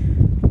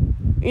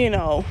 you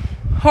know,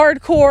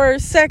 hardcore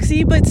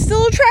sexy, but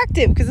still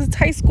attractive because it's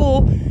high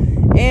school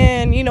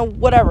and, you know,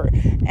 whatever.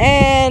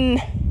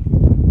 And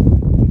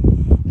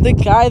the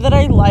guy that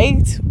I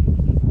liked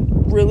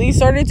really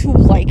started to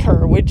like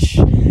her, which,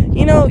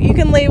 you know, you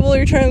can label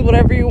your terms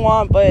whatever you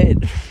want, but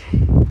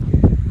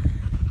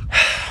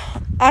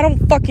I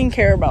don't fucking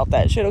care about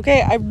that shit,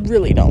 okay? I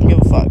really don't give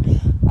a fuck.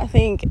 I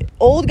think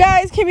old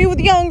guys can be with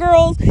young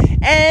girls,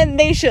 and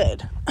they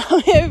should.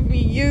 If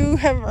you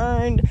have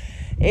earned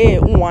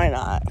it, why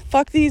not?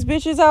 Fuck these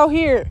bitches out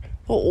here.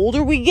 The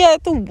older we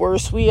get, the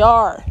worse we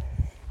are.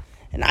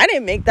 And I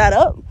didn't make that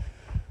up.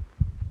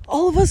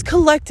 All of us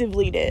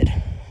collectively did.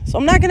 So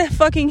I'm not gonna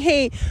fucking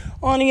hate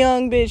on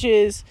young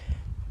bitches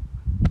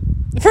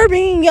for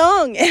being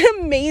young and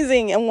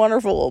amazing and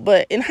wonderful.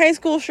 But in high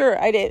school,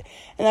 sure, I did.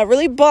 And that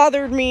really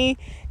bothered me.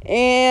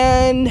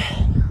 And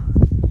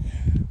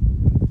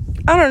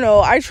I don't know.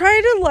 I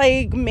tried to,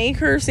 like, make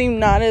her seem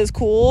not as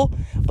cool.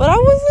 But I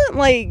wasn't,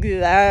 like,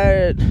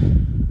 that.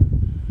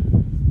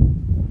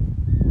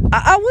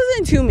 I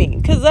wasn't too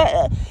mean. Because,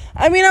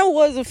 I mean, I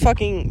was a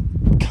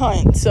fucking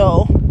cunt.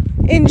 So,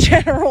 in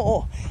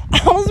general,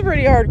 I was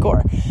pretty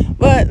hardcore.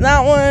 But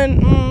that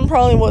one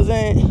probably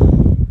wasn't.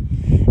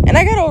 And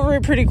I got over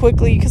it pretty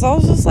quickly because I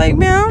was just like,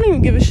 man, I don't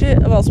even give a shit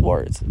about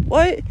sports.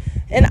 What?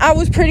 And I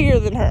was prettier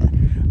than her.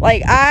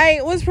 Like, I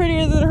was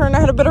prettier than her and I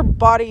had a better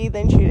body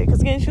than she did.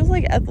 Because, again, she was,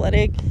 like,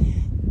 athletic.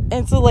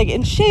 And so, like,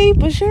 in shape,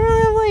 but she didn't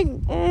have,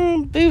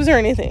 like, boobs or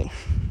anything.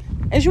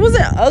 And she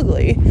wasn't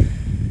ugly.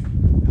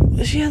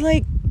 She had,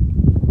 like,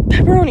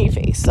 pepperoni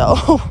face,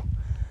 so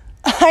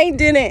I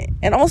didn't.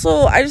 And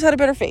also, I just had a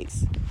better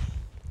face.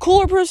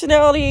 Cooler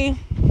personality,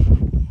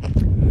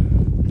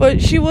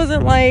 but she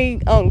wasn't,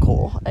 like,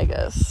 uncool, I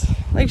guess.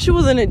 Like, she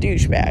wasn't a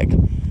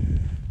douchebag.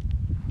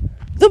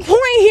 The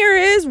point here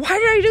is, why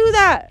did I do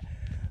that?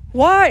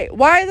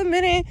 Why the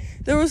minute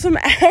there was some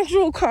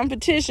actual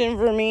competition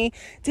for me,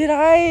 did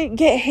I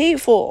get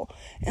hateful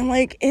and,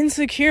 like,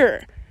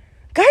 insecure?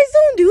 Guys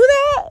don't do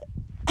that.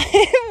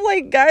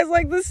 Like, guys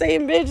like the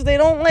same bitch. They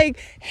don't, like,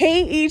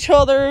 hate each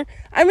other.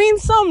 I mean,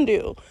 some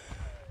do.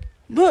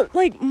 But,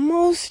 like,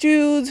 most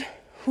dudes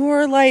who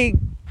are, like,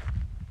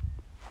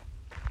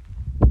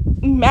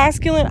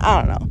 masculine,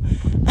 I don't know.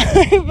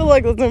 I feel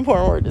like that's an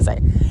important word to say.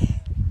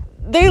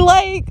 They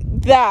like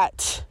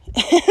that.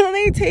 And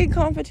they take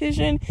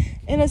competition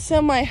in a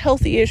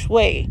semi-healthy-ish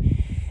way.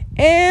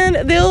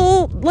 And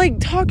they'll, like,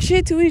 talk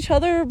shit to each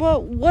other,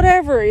 but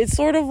whatever. It's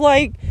sort of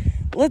like,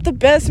 let the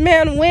best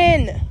man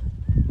win.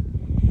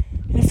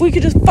 And if we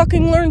could just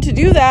fucking learn to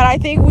do that, I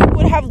think we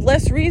would have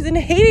less reason to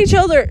hate each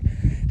other.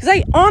 Because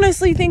I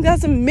honestly think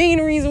that's the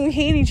main reason we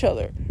hate each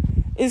other.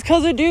 Is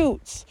because of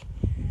dudes.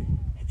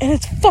 And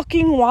it's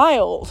fucking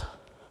wild.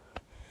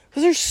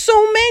 Because there's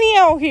so many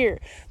out here.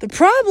 The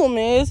problem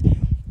is,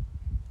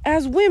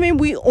 as women,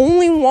 we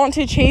only want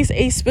to chase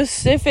a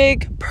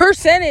specific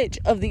percentage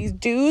of these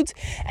dudes.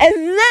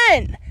 And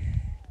then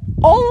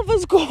all of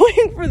us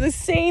going for the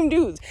same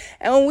dudes.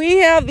 And we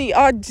have the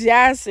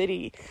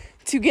audacity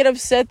to get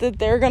upset that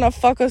they're gonna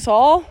fuck us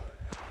all.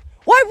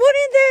 Why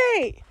wouldn't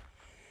they?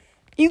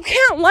 You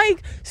can't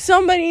like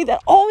somebody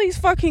that all these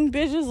fucking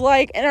bitches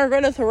like and are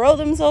gonna throw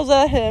themselves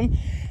at him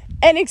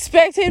and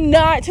expect him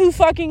not to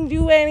fucking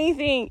do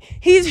anything.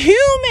 He's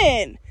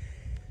human.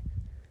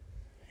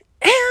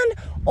 And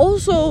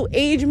also,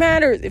 age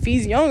matters. If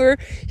he's younger,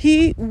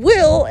 he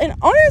will, and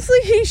honestly,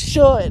 he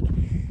should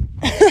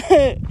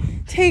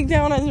take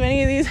down as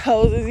many of these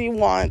hoes as he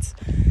wants.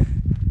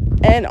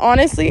 And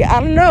honestly, I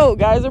don't know.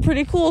 Guys are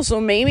pretty cool,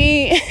 so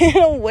maybe in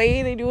a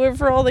way they do it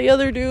for all the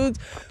other dudes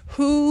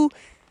who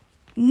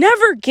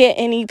never get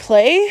any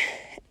play.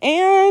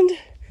 And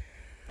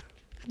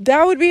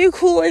that would be a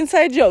cool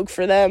inside joke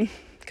for them.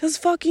 Because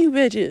fuck you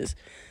bitches.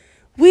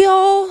 We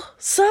all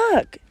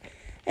suck.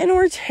 And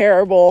we're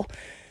terrible.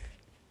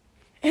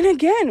 And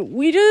again,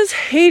 we just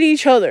hate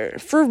each other.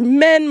 For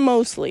men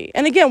mostly.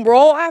 And again, we're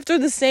all after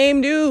the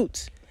same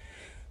dudes.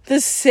 The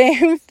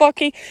same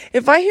fucking...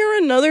 If I hear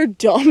another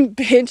dumb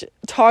bitch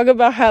talk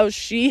about how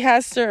she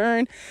has to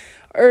earn...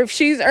 Or if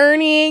she's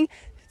earning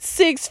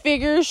 6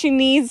 figures, she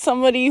needs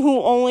somebody who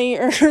only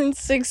earns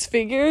 6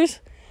 figures.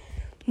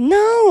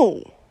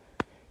 No.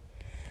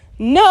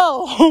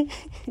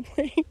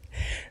 Like,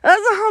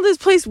 that's not how this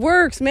place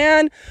works,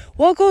 man.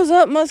 What goes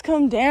up must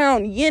come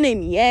down. Yin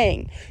and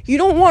yang. You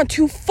don't want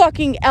 2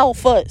 fucking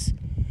alphas.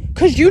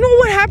 Because you know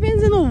what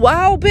happens in the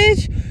WoW,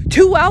 bitch?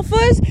 2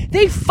 alphas,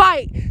 they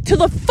fight to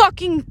the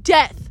fucking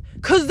death.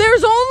 Because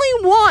there's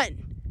only one.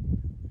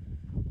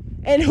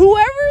 And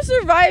whoever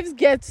survives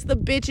gets the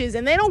bitches.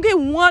 And they don't get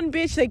one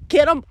bitch, they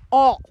get them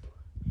all.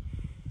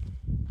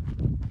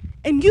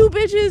 And you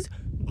bitches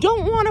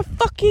don't want to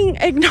fucking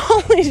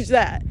acknowledge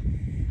that.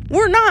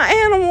 We're not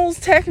animals,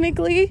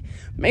 technically.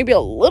 Maybe a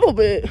little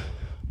bit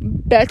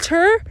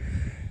better.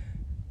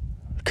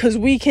 Because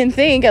we can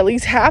think, at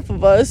least half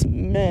of us,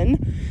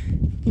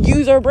 men,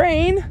 use our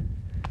brain.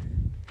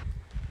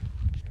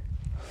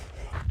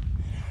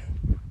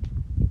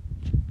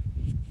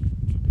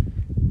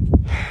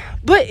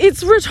 But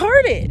it's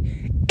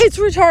retarded. It's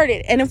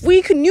retarded. And if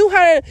we knew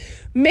how to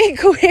make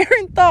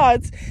coherent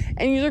thoughts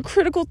and use our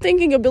critical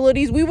thinking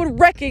abilities, we would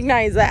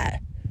recognize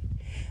that.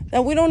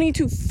 That we don't need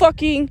to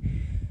fucking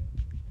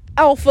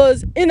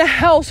alphas in a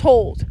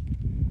household.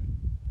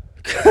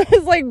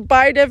 Because, like,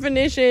 by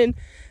definition,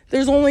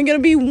 there's only going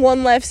to be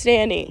one left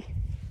standing.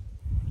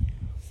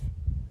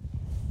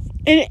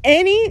 And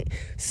any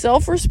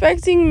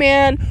self-respecting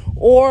man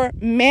or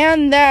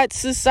man that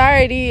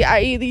society,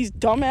 i.e. these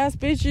dumbass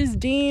bitches,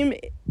 deem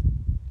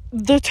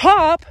the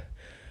top,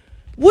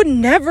 would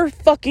never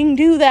fucking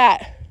do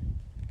that.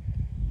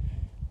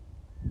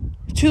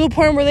 To the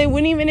point where they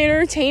wouldn't even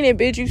entertain it,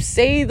 bitch. You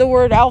say the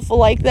word alpha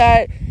like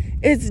that,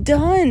 it's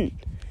done.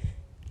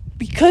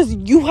 Because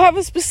you have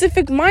a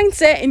specific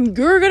mindset and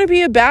you're going to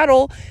be a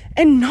battle,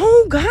 and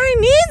no guy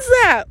needs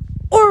that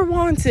or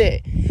wants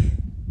it.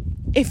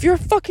 If you're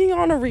fucking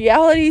on a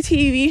reality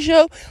TV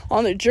show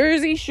on the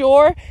Jersey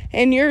Shore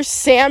and you're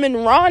Sam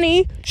and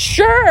Ronnie,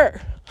 sure.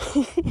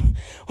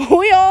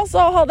 We all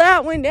saw how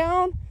that went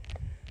down.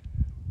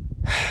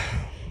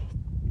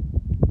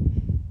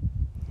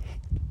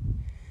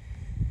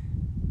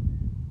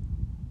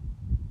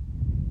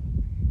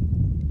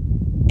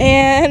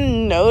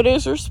 And no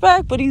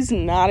disrespect, but he's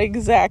not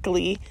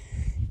exactly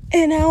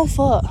an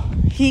alpha.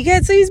 He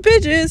gets these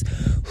bitches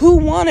who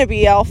want to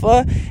be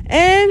alpha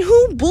and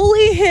who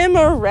bully him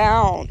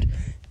around.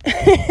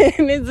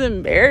 And it's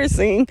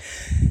embarrassing.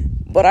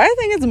 But I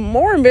think it's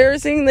more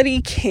embarrassing that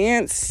he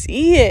can't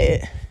see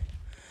it.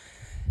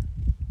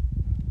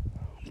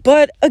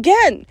 But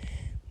again,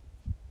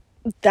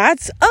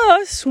 that's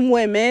us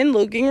women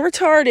looking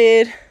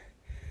retarded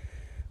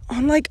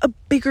on like a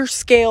bigger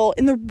scale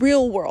in the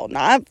real world,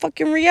 not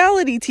fucking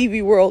reality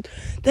TV world,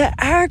 the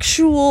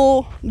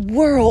actual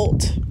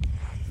world.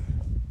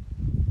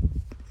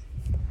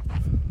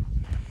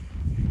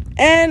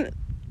 And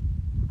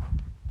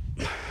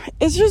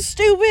it's just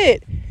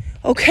stupid.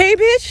 Okay,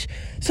 bitch?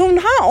 So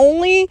not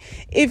only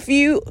if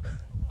you...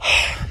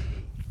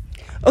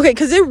 Okay,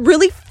 because it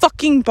really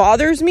fucking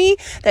bothers me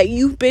that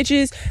you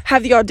bitches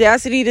have the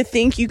audacity to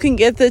think you can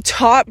get the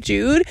top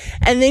dude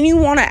and then you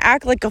want to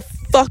act like a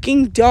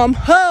fucking dumb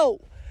hoe.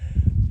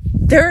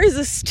 There is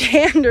a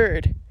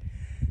standard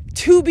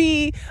to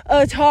be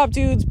a top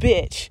dude's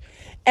bitch.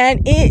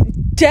 And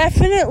it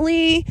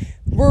definitely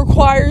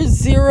requires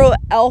zero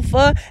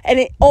alpha. And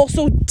it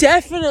also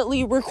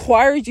definitely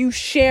requires you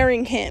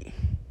sharing him.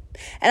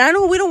 And I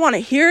know we don't want to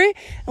hear it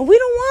and we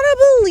don't want to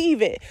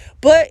believe it,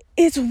 but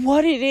it's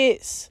what it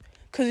is.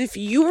 Because if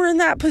you were in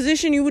that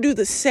position, you would do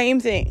the same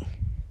thing.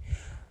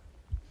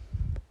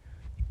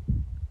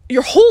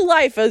 Your whole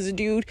life as a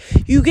dude,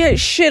 you get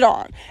shit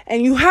on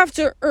and you have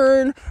to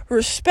earn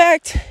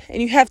respect and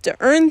you have to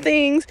earn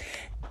things.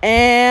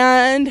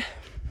 And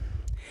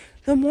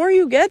the more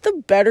you get,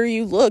 the better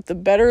you look, the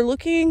better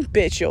looking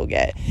bitch you'll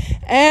get.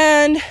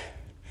 And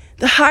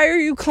the higher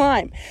you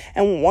climb.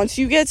 And once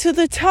you get to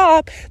the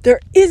top,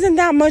 there isn't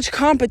that much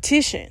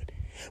competition.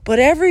 But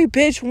every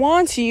bitch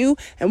wants you,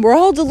 and we're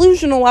all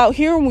delusional out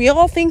here, and we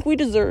all think we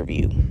deserve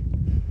you.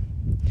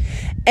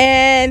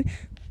 And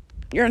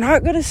you're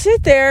not going to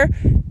sit there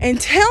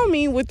and tell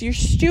me with your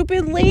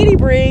stupid lady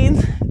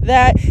brains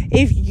that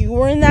if you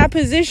were in that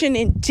position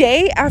and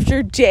day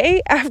after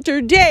day after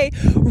day,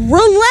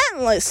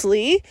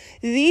 relentlessly,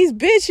 these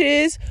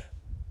bitches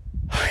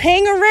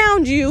hang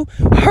around you,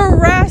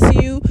 harass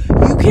you,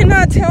 you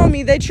cannot tell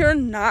me that you're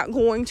not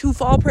going to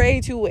fall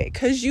prey to it,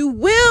 because you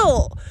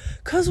will,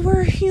 because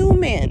we're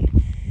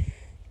human.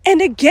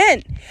 And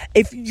again,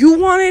 if you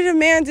wanted a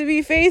man to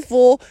be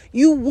faithful,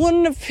 you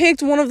wouldn't have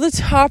picked one of the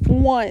top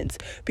ones,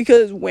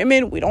 because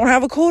women, we don't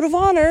have a code of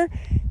honor,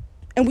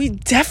 and we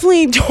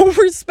definitely don't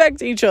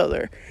respect each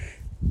other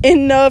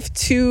enough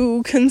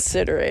to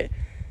consider it.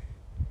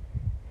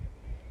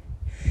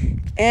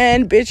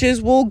 And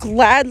bitches will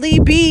gladly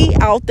be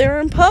out there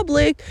in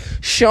public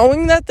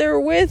showing that they're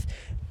with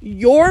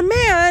your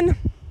man.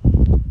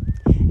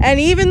 And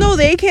even though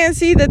they can't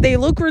see that they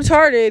look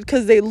retarded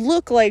because they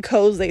look like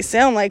hoes, they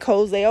sound like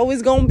hoes, they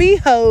always gonna be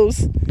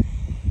hoes,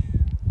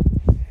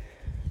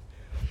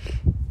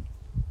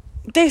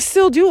 they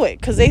still do it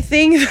because they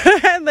think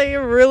that they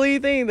really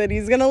think that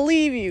he's gonna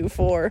leave you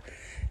for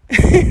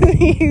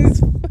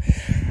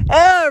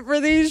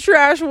these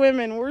trash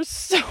women. We're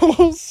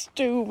so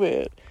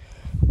stupid.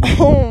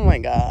 Oh my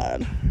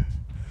God.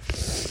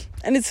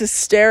 And it's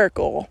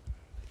hysterical.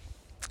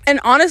 And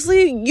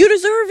honestly, you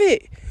deserve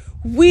it.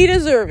 We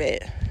deserve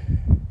it.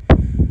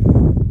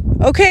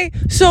 Okay,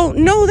 so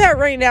know that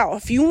right now.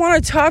 If you want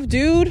a top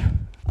dude,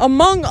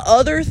 among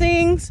other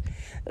things,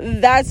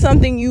 that's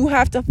something you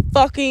have to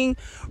fucking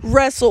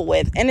wrestle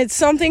with. And it's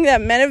something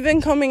that men have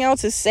been coming out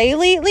to say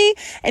lately,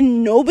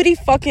 and nobody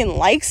fucking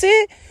likes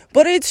it,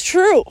 but it's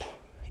true.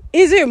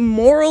 Is it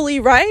morally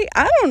right?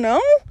 I don't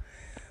know.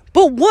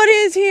 But what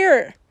is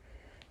here?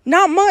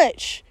 Not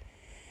much.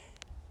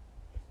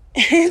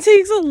 It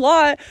takes a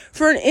lot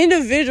for an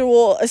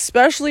individual,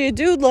 especially a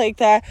dude like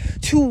that,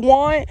 to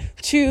want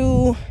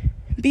to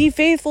be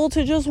faithful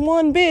to just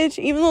one bitch,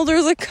 even though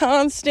there's a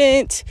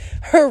constant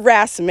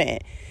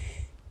harassment.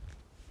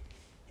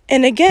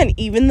 And again,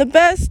 even the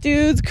best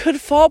dudes could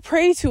fall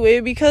prey to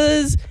it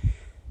because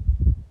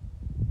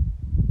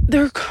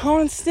they're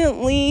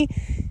constantly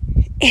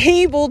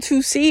able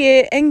to see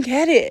it and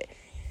get it.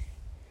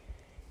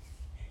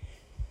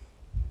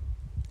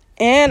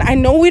 And I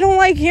know we don't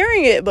like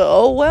hearing it, but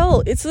oh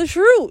well, it's the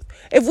truth.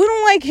 If we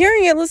don't like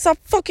hearing it, let's stop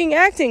fucking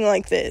acting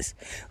like this.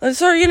 Let's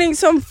start getting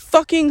some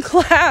fucking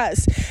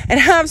class and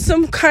have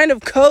some kind of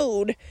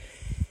code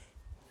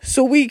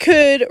so we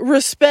could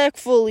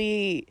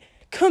respectfully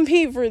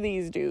compete for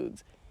these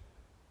dudes.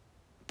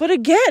 But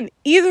again,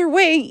 either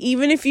way,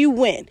 even if you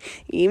win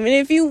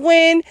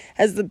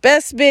as the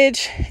best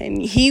bitch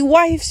and he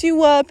wifes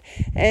you up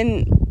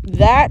and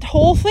that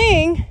whole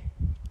thing,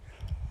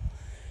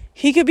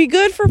 he could be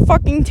good for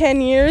fucking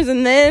 10 years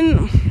and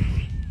then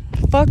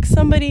fuck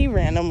somebody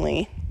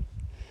randomly.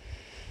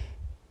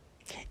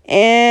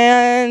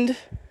 And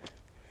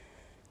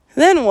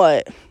then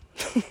what?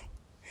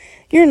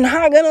 You're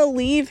not gonna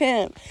leave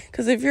him.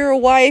 Because if you're a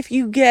wife,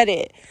 you get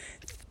it.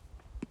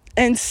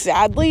 And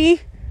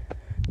sadly,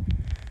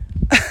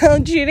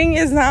 cheating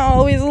is not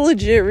always a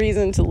legit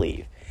reason to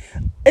leave.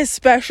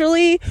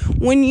 Especially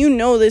when you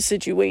know this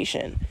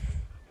situation.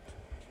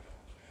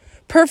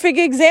 Perfect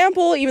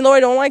example, even though I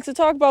don't like to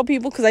talk about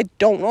people because I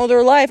don't know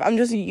their life. I'm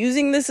just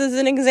using this as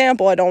an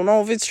example. I don't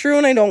know if it's true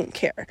and I don't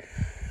care.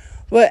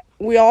 But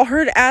we all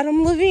heard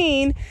Adam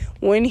Levine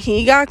when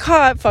he got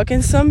caught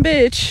fucking some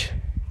bitch,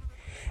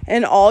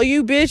 and all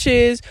you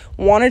bitches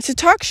wanted to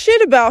talk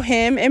shit about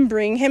him and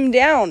bring him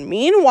down.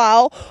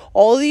 Meanwhile,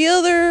 all the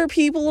other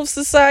people of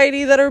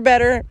society that are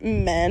better,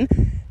 men,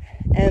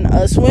 and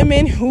us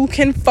women who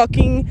can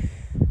fucking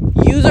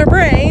use our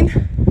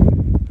brain,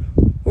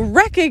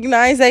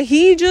 recognize that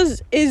he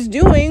just is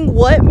doing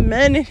what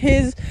men in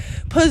his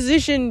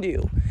position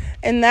do.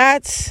 And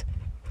that's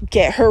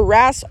get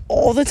harassed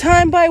all the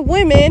time by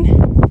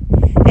women.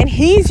 And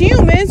he's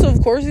human, so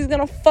of course he's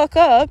gonna fuck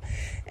up.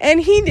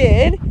 And he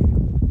did.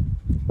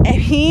 And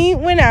he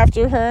went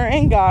after her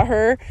and got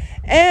her.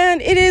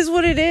 And it is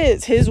what it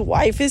is. His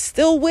wife is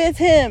still with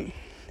him.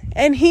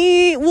 And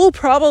he will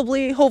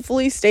probably,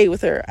 hopefully, stay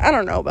with her. I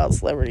don't know about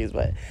celebrities,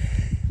 but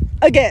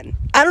again,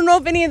 I don't know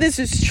if any of this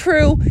is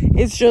true.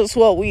 It's just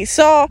what we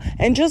saw.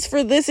 And just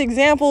for this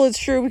example, it's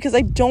true because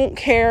I don't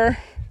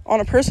care on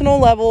a personal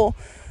level.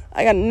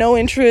 I got no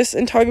interest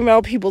in talking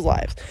about people's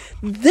lives.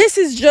 This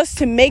is just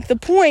to make the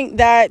point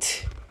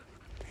that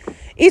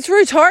it's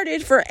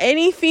retarded for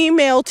any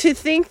female to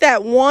think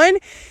that, one,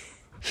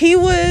 he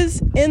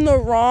was in the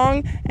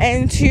wrong,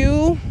 and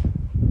two,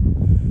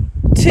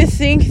 to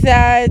think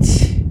that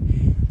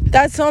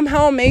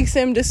somehow makes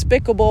him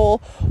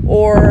despicable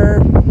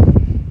or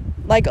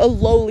like a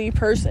lowly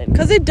person,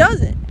 because it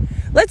doesn't.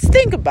 Let's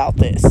think about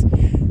this.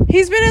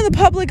 He's been in the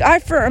public eye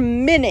for a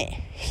minute.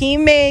 He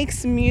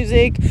makes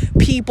music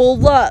people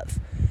love.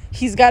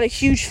 He's got a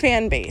huge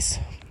fan base.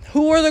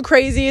 Who are the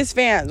craziest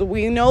fans?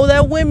 We know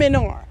that women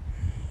are.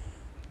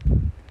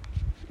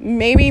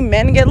 Maybe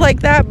men get like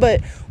that,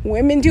 but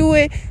women do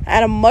it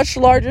at a much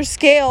larger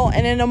scale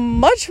and in a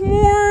much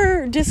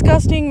more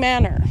disgusting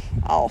manner,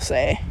 I'll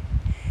say.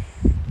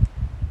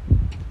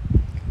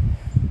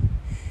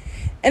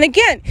 And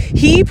again,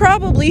 he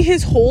probably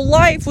his whole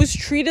life was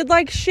treated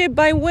like shit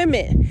by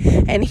women.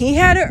 And he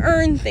had to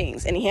earn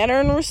things. And he had to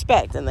earn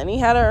respect. And then he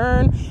had to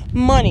earn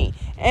money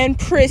and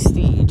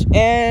prestige.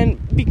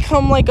 And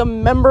become like a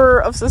member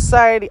of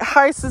society,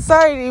 high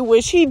society,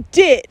 which he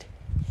did.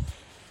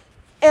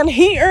 And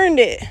he earned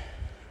it.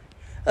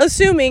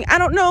 Assuming, I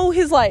don't know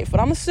his life, but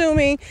I'm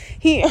assuming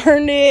he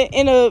earned it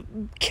in a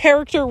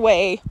character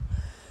way.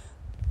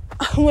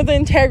 With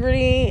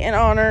integrity and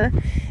honor.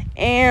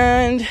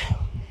 And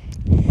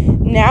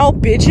now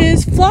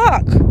bitches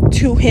flock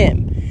to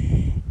him.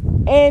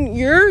 And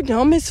you're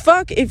dumb as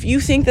fuck if you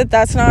think that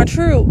that's not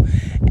true.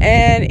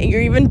 And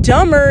you're even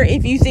dumber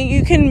if you think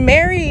you can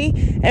marry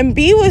and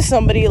be with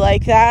somebody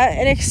like that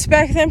and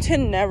expect them to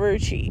never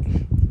cheat.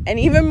 And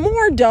even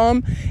more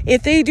dumb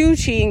if they do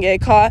cheat and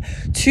get caught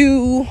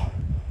to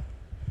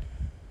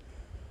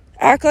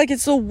act like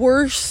it's the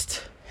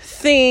worst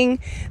thing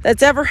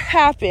that's ever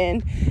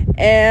happened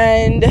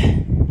and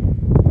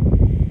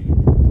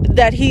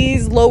that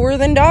he's lower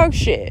than dog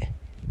shit.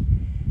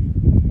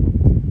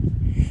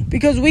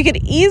 Because we could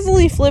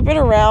easily flip it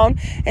around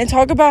and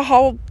talk about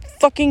how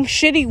fucking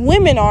shitty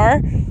women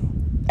are,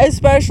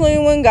 especially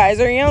when guys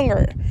are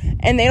younger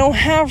and they don't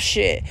have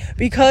shit,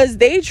 because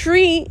they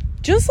treat,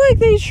 just like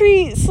they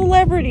treat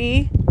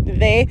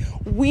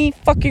we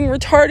fucking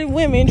retarded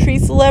women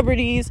treat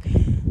celebrities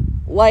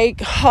like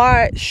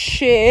hot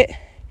shit,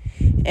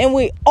 and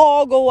we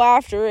all go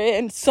after it.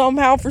 And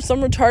somehow, for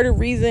some retarded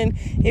reason,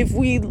 if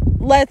we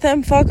let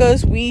them fuck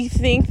us, we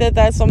think that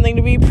that's something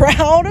to be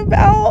proud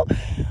about.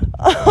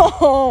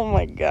 Oh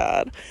my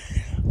god.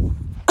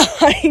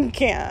 I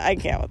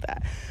can't with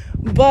that.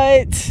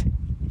 But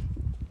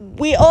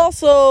we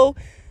also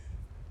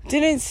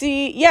didn't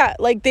see,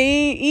 like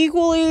they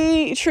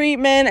equally treat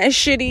men as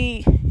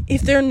shitty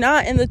if they're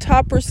not in the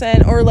top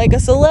percent or like a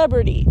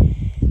celebrity.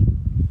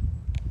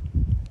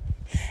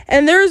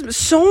 And there's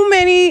so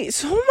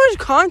much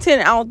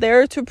content out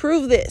there to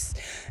prove this.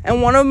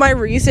 And one of my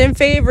recent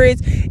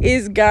favorites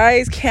is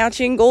guys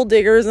catching gold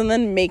diggers and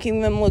then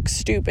making them look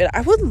stupid.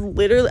 I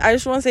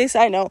just want to say,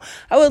 side note,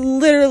 I would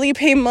literally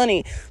pay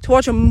money to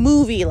watch a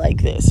movie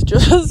like this.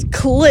 Just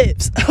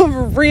clips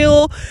of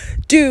real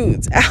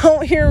dudes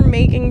out here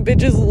making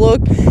bitches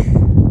look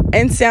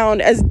and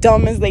sound as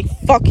dumb as they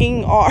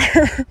fucking are.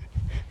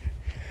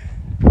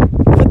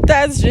 But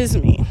that's just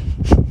me.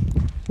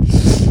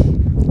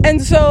 And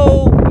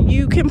so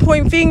you can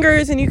point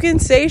fingers and you can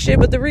say shit,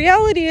 but the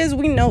reality is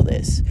we know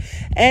this.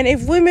 And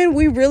if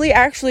we really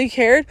actually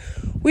cared,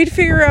 we'd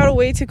figure out a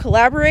way to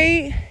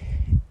collaborate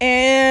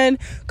and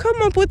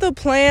come up with a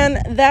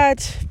plan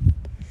that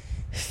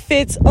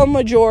fits a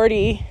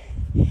majority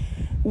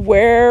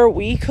where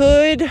we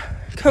could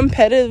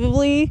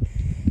competitively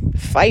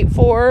fight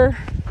for,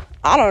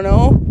 I don't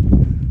know,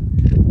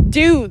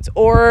 dudes,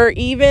 or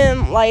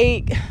even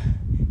like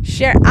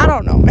share, I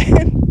don't know,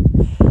 man.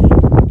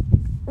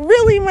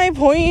 Really, my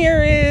point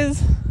here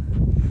is,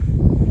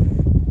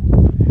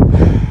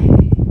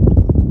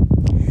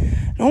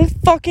 don't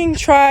fucking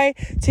try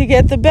to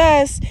get the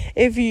best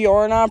if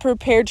you're not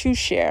prepared to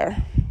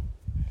share.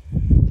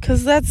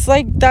 Because that's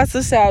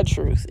the sad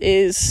truth,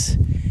 is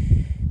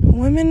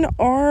women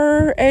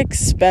are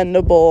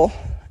expendable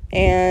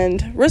and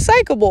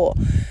recyclable.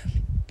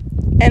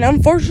 And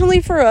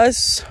unfortunately for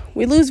us,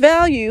 we lose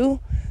value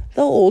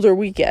the older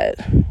we get.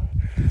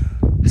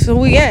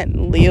 So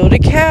again, Leo to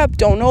Cap,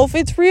 don't know if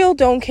it's real,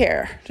 don't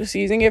care. Just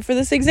using it for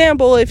this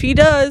example. If he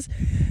does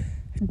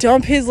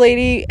dump his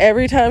lady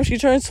every time she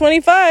turns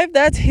 25,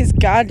 that's his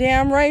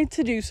goddamn right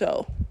to do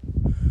so.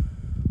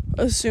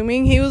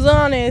 Assuming he was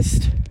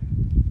honest.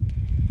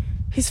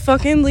 He's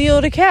fucking Leo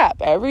to Cap.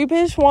 Every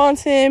bitch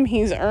wants him.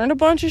 He's earned a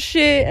bunch of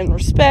shit and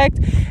respect,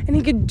 and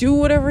he could do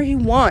whatever he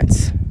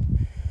wants.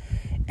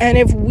 And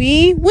if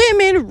we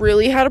women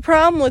really had a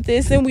problem with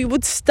this, then we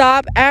would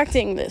stop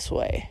acting this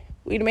way.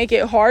 We'd make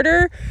it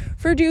harder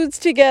for dudes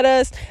to get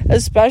us,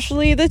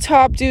 especially the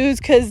top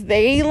dudes, because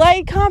they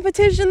like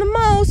competition the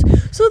most.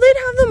 So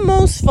they'd have the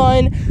most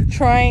fun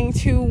trying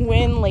to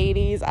win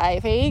ladies, I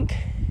think,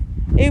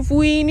 if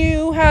we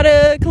knew how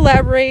to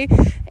collaborate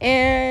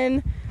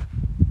and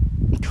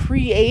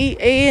create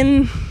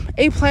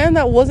a plan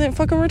that wasn't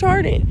fucking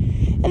retarded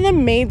and that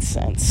made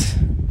sense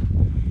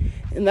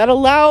and that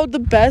allowed the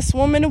best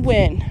woman to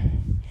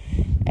win.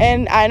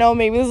 And I know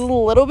maybe this is a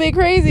little bit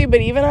crazy,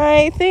 but even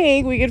I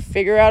think we could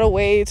figure out a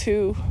way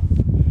to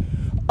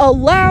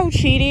allow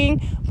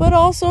cheating, but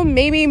also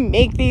maybe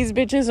make these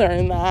bitches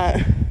earn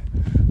that.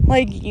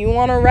 Like, you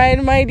want to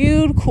ride my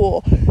dude?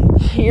 Cool.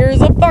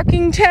 Here's a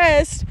fucking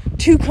test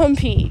to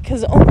compete,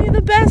 because only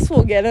the best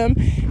will get him,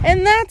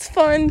 and that's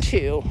fun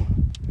too.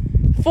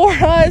 For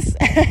us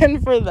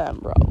and for them,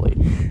 probably.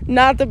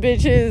 Not the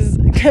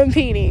bitches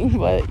competing,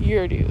 but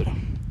your dude.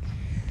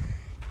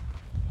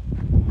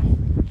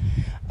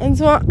 And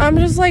so I'm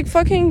just like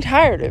fucking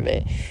tired of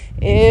it.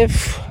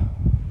 If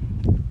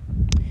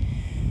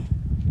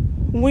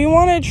we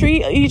want to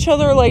treat each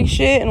other like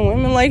shit and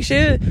women like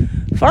shit,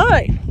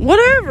 fine,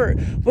 whatever.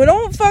 But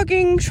don't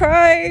fucking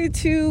try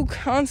to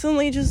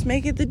constantly just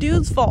make it the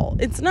dude's fault.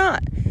 It's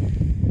not.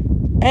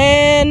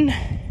 And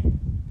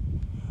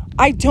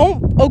I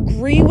don't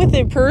agree with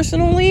it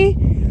personally,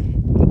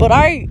 but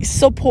I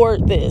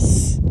support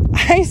this.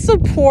 I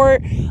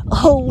support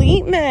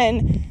elite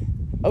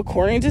men,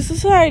 according to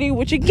society,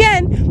 which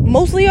again,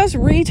 mostly us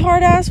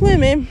retard ass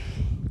women.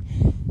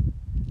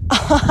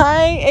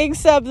 I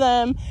accept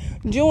them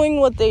doing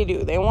what they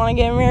do. They want to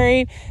get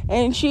married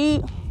and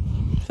cheat.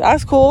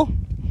 That's cool.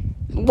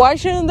 Why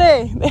shouldn't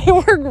they? They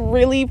work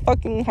really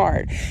fucking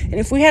hard. And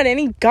if we had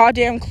any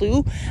goddamn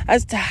clue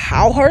as to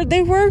how hard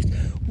they worked,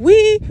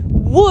 we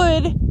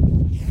would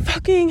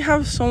fucking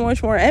have so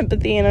much more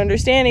empathy and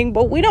understanding,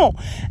 but we don't.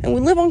 And we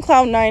live on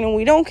cloud nine and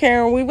we don't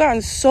care. And we've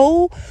gotten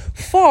so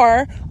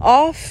far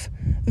off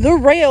the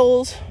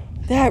rails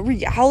that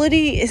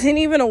reality isn't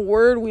even a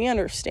word we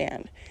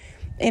understand.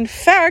 In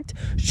fact,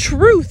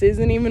 truth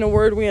isn't even a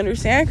word we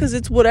understand, because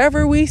it's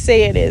whatever we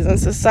say it is, and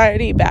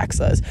society backs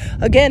us.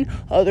 Again,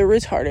 other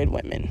retarded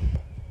women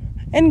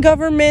and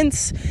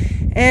governments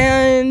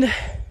and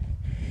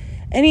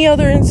any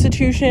other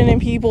institution and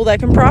people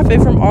that can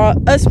profit from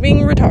us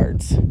being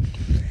retards.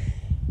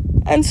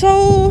 And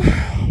so,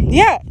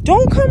 yeah,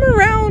 don't come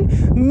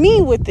around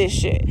me with this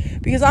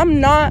shit, because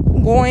I'm not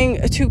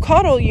going to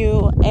cuddle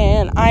you,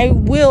 and I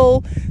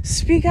will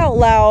speak out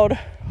loud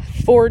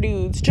for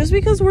dudes just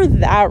because we're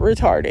that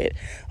retarded.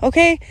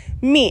 Okay?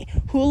 Me,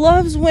 who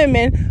loves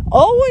women,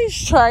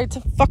 always tried to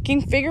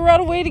fucking figure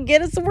out a way to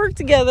get us to work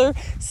together,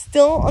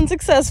 still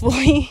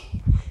unsuccessfully.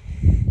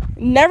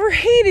 Never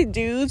hated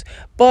dudes,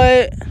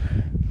 but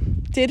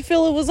did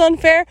feel it was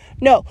unfair?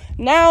 No.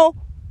 Now,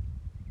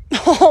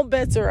 all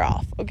bets are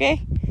off,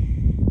 okay?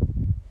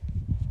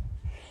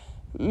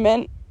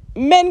 Men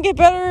get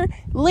better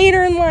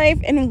later in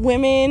life, and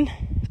women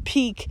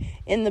peak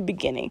in the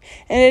beginning.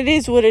 And it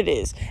is what it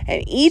is.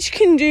 And each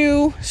can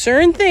do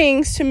certain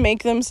things to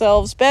make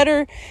themselves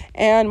better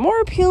and more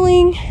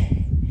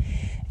appealing.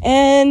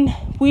 And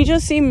we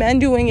just see men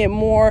doing it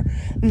more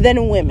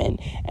than women.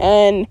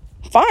 And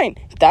fine,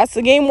 that's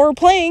the game we're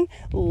playing.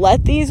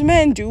 Let these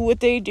men do what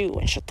they do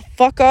and shut the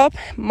fuck up,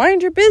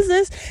 mind your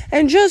business,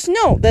 and just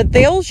know that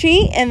they'll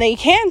cheat and they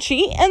can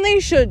cheat and they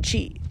should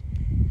cheat.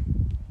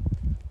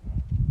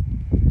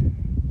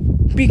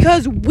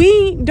 Because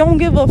we don't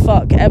give a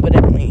fuck,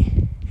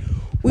 evidently.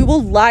 We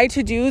will lie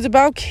to dudes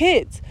about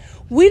kids.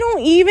 We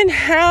don't even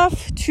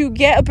have to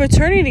get a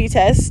paternity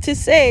test to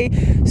say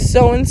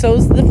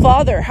so-and-so's the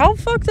father. How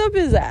fucked up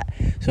is that?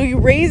 So he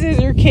raises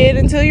your kid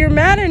until you're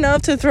mad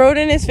enough to throw it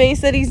in his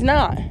face that he's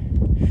not.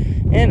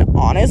 And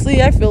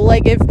honestly, I feel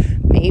like if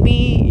maybe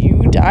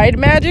you died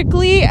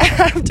magically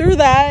after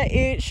that,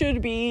 it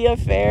should be a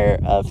fair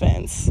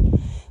offense.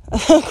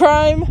 The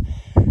crime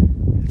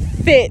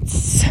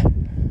fits.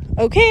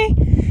 Okay?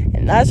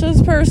 And that's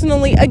just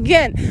personally,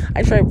 again,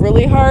 I try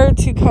really hard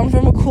to come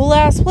from a cool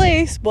ass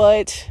place,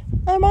 but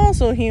I'm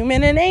also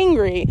human and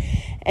angry.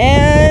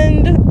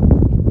 And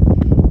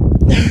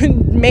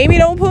maybe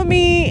don't put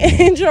me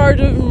in charge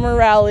of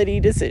morality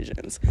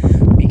decisions,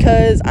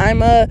 because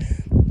I'm a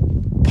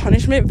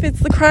punishment fits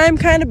the crime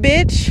kind of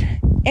bitch,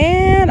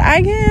 and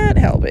I can't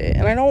help it,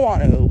 and I don't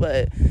want to,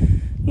 but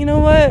you know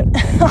what?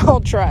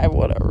 I'll try,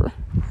 whatever.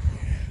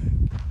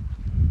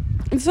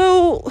 And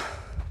so,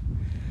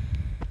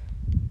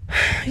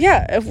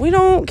 yeah, if we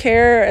don't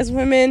care as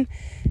women,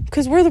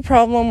 because we're the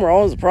problem. We're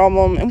always the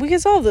problem, and we can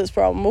solve this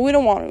problem, but we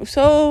don't want to.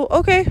 So,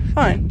 okay,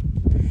 fine.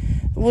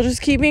 We'll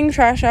just keep being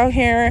trash out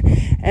here,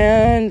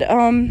 and,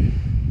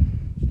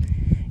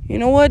 you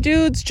know what,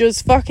 dudes?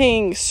 Just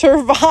fucking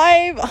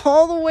survive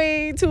all the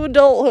way to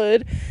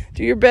adulthood.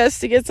 Do your best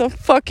to get some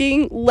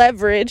fucking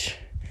leverage,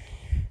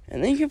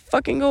 and then you can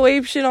fucking go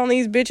ape shit on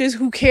these bitches.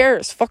 Who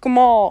cares? Fuck them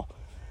all.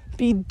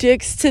 Be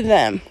dicks to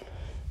them.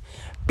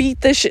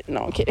 Beat the shit.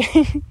 No, I'm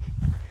kidding.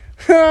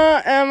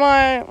 Am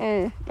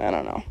I? I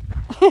don't know.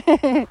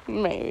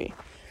 Maybe.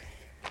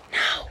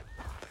 No.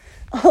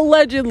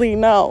 Allegedly,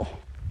 no.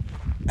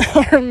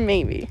 Or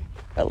maybe.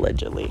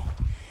 Allegedly.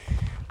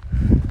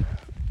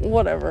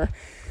 Whatever.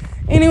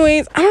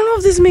 Anyways, I don't know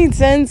if this made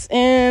sense,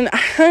 and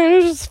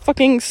I'm just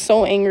fucking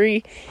so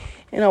angry.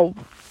 You know.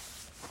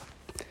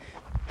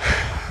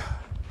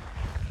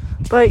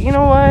 But you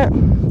know what?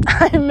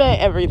 I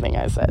meant everything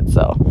I said,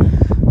 so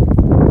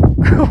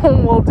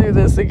we'll do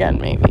this again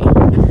maybe.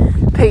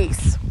 Peace.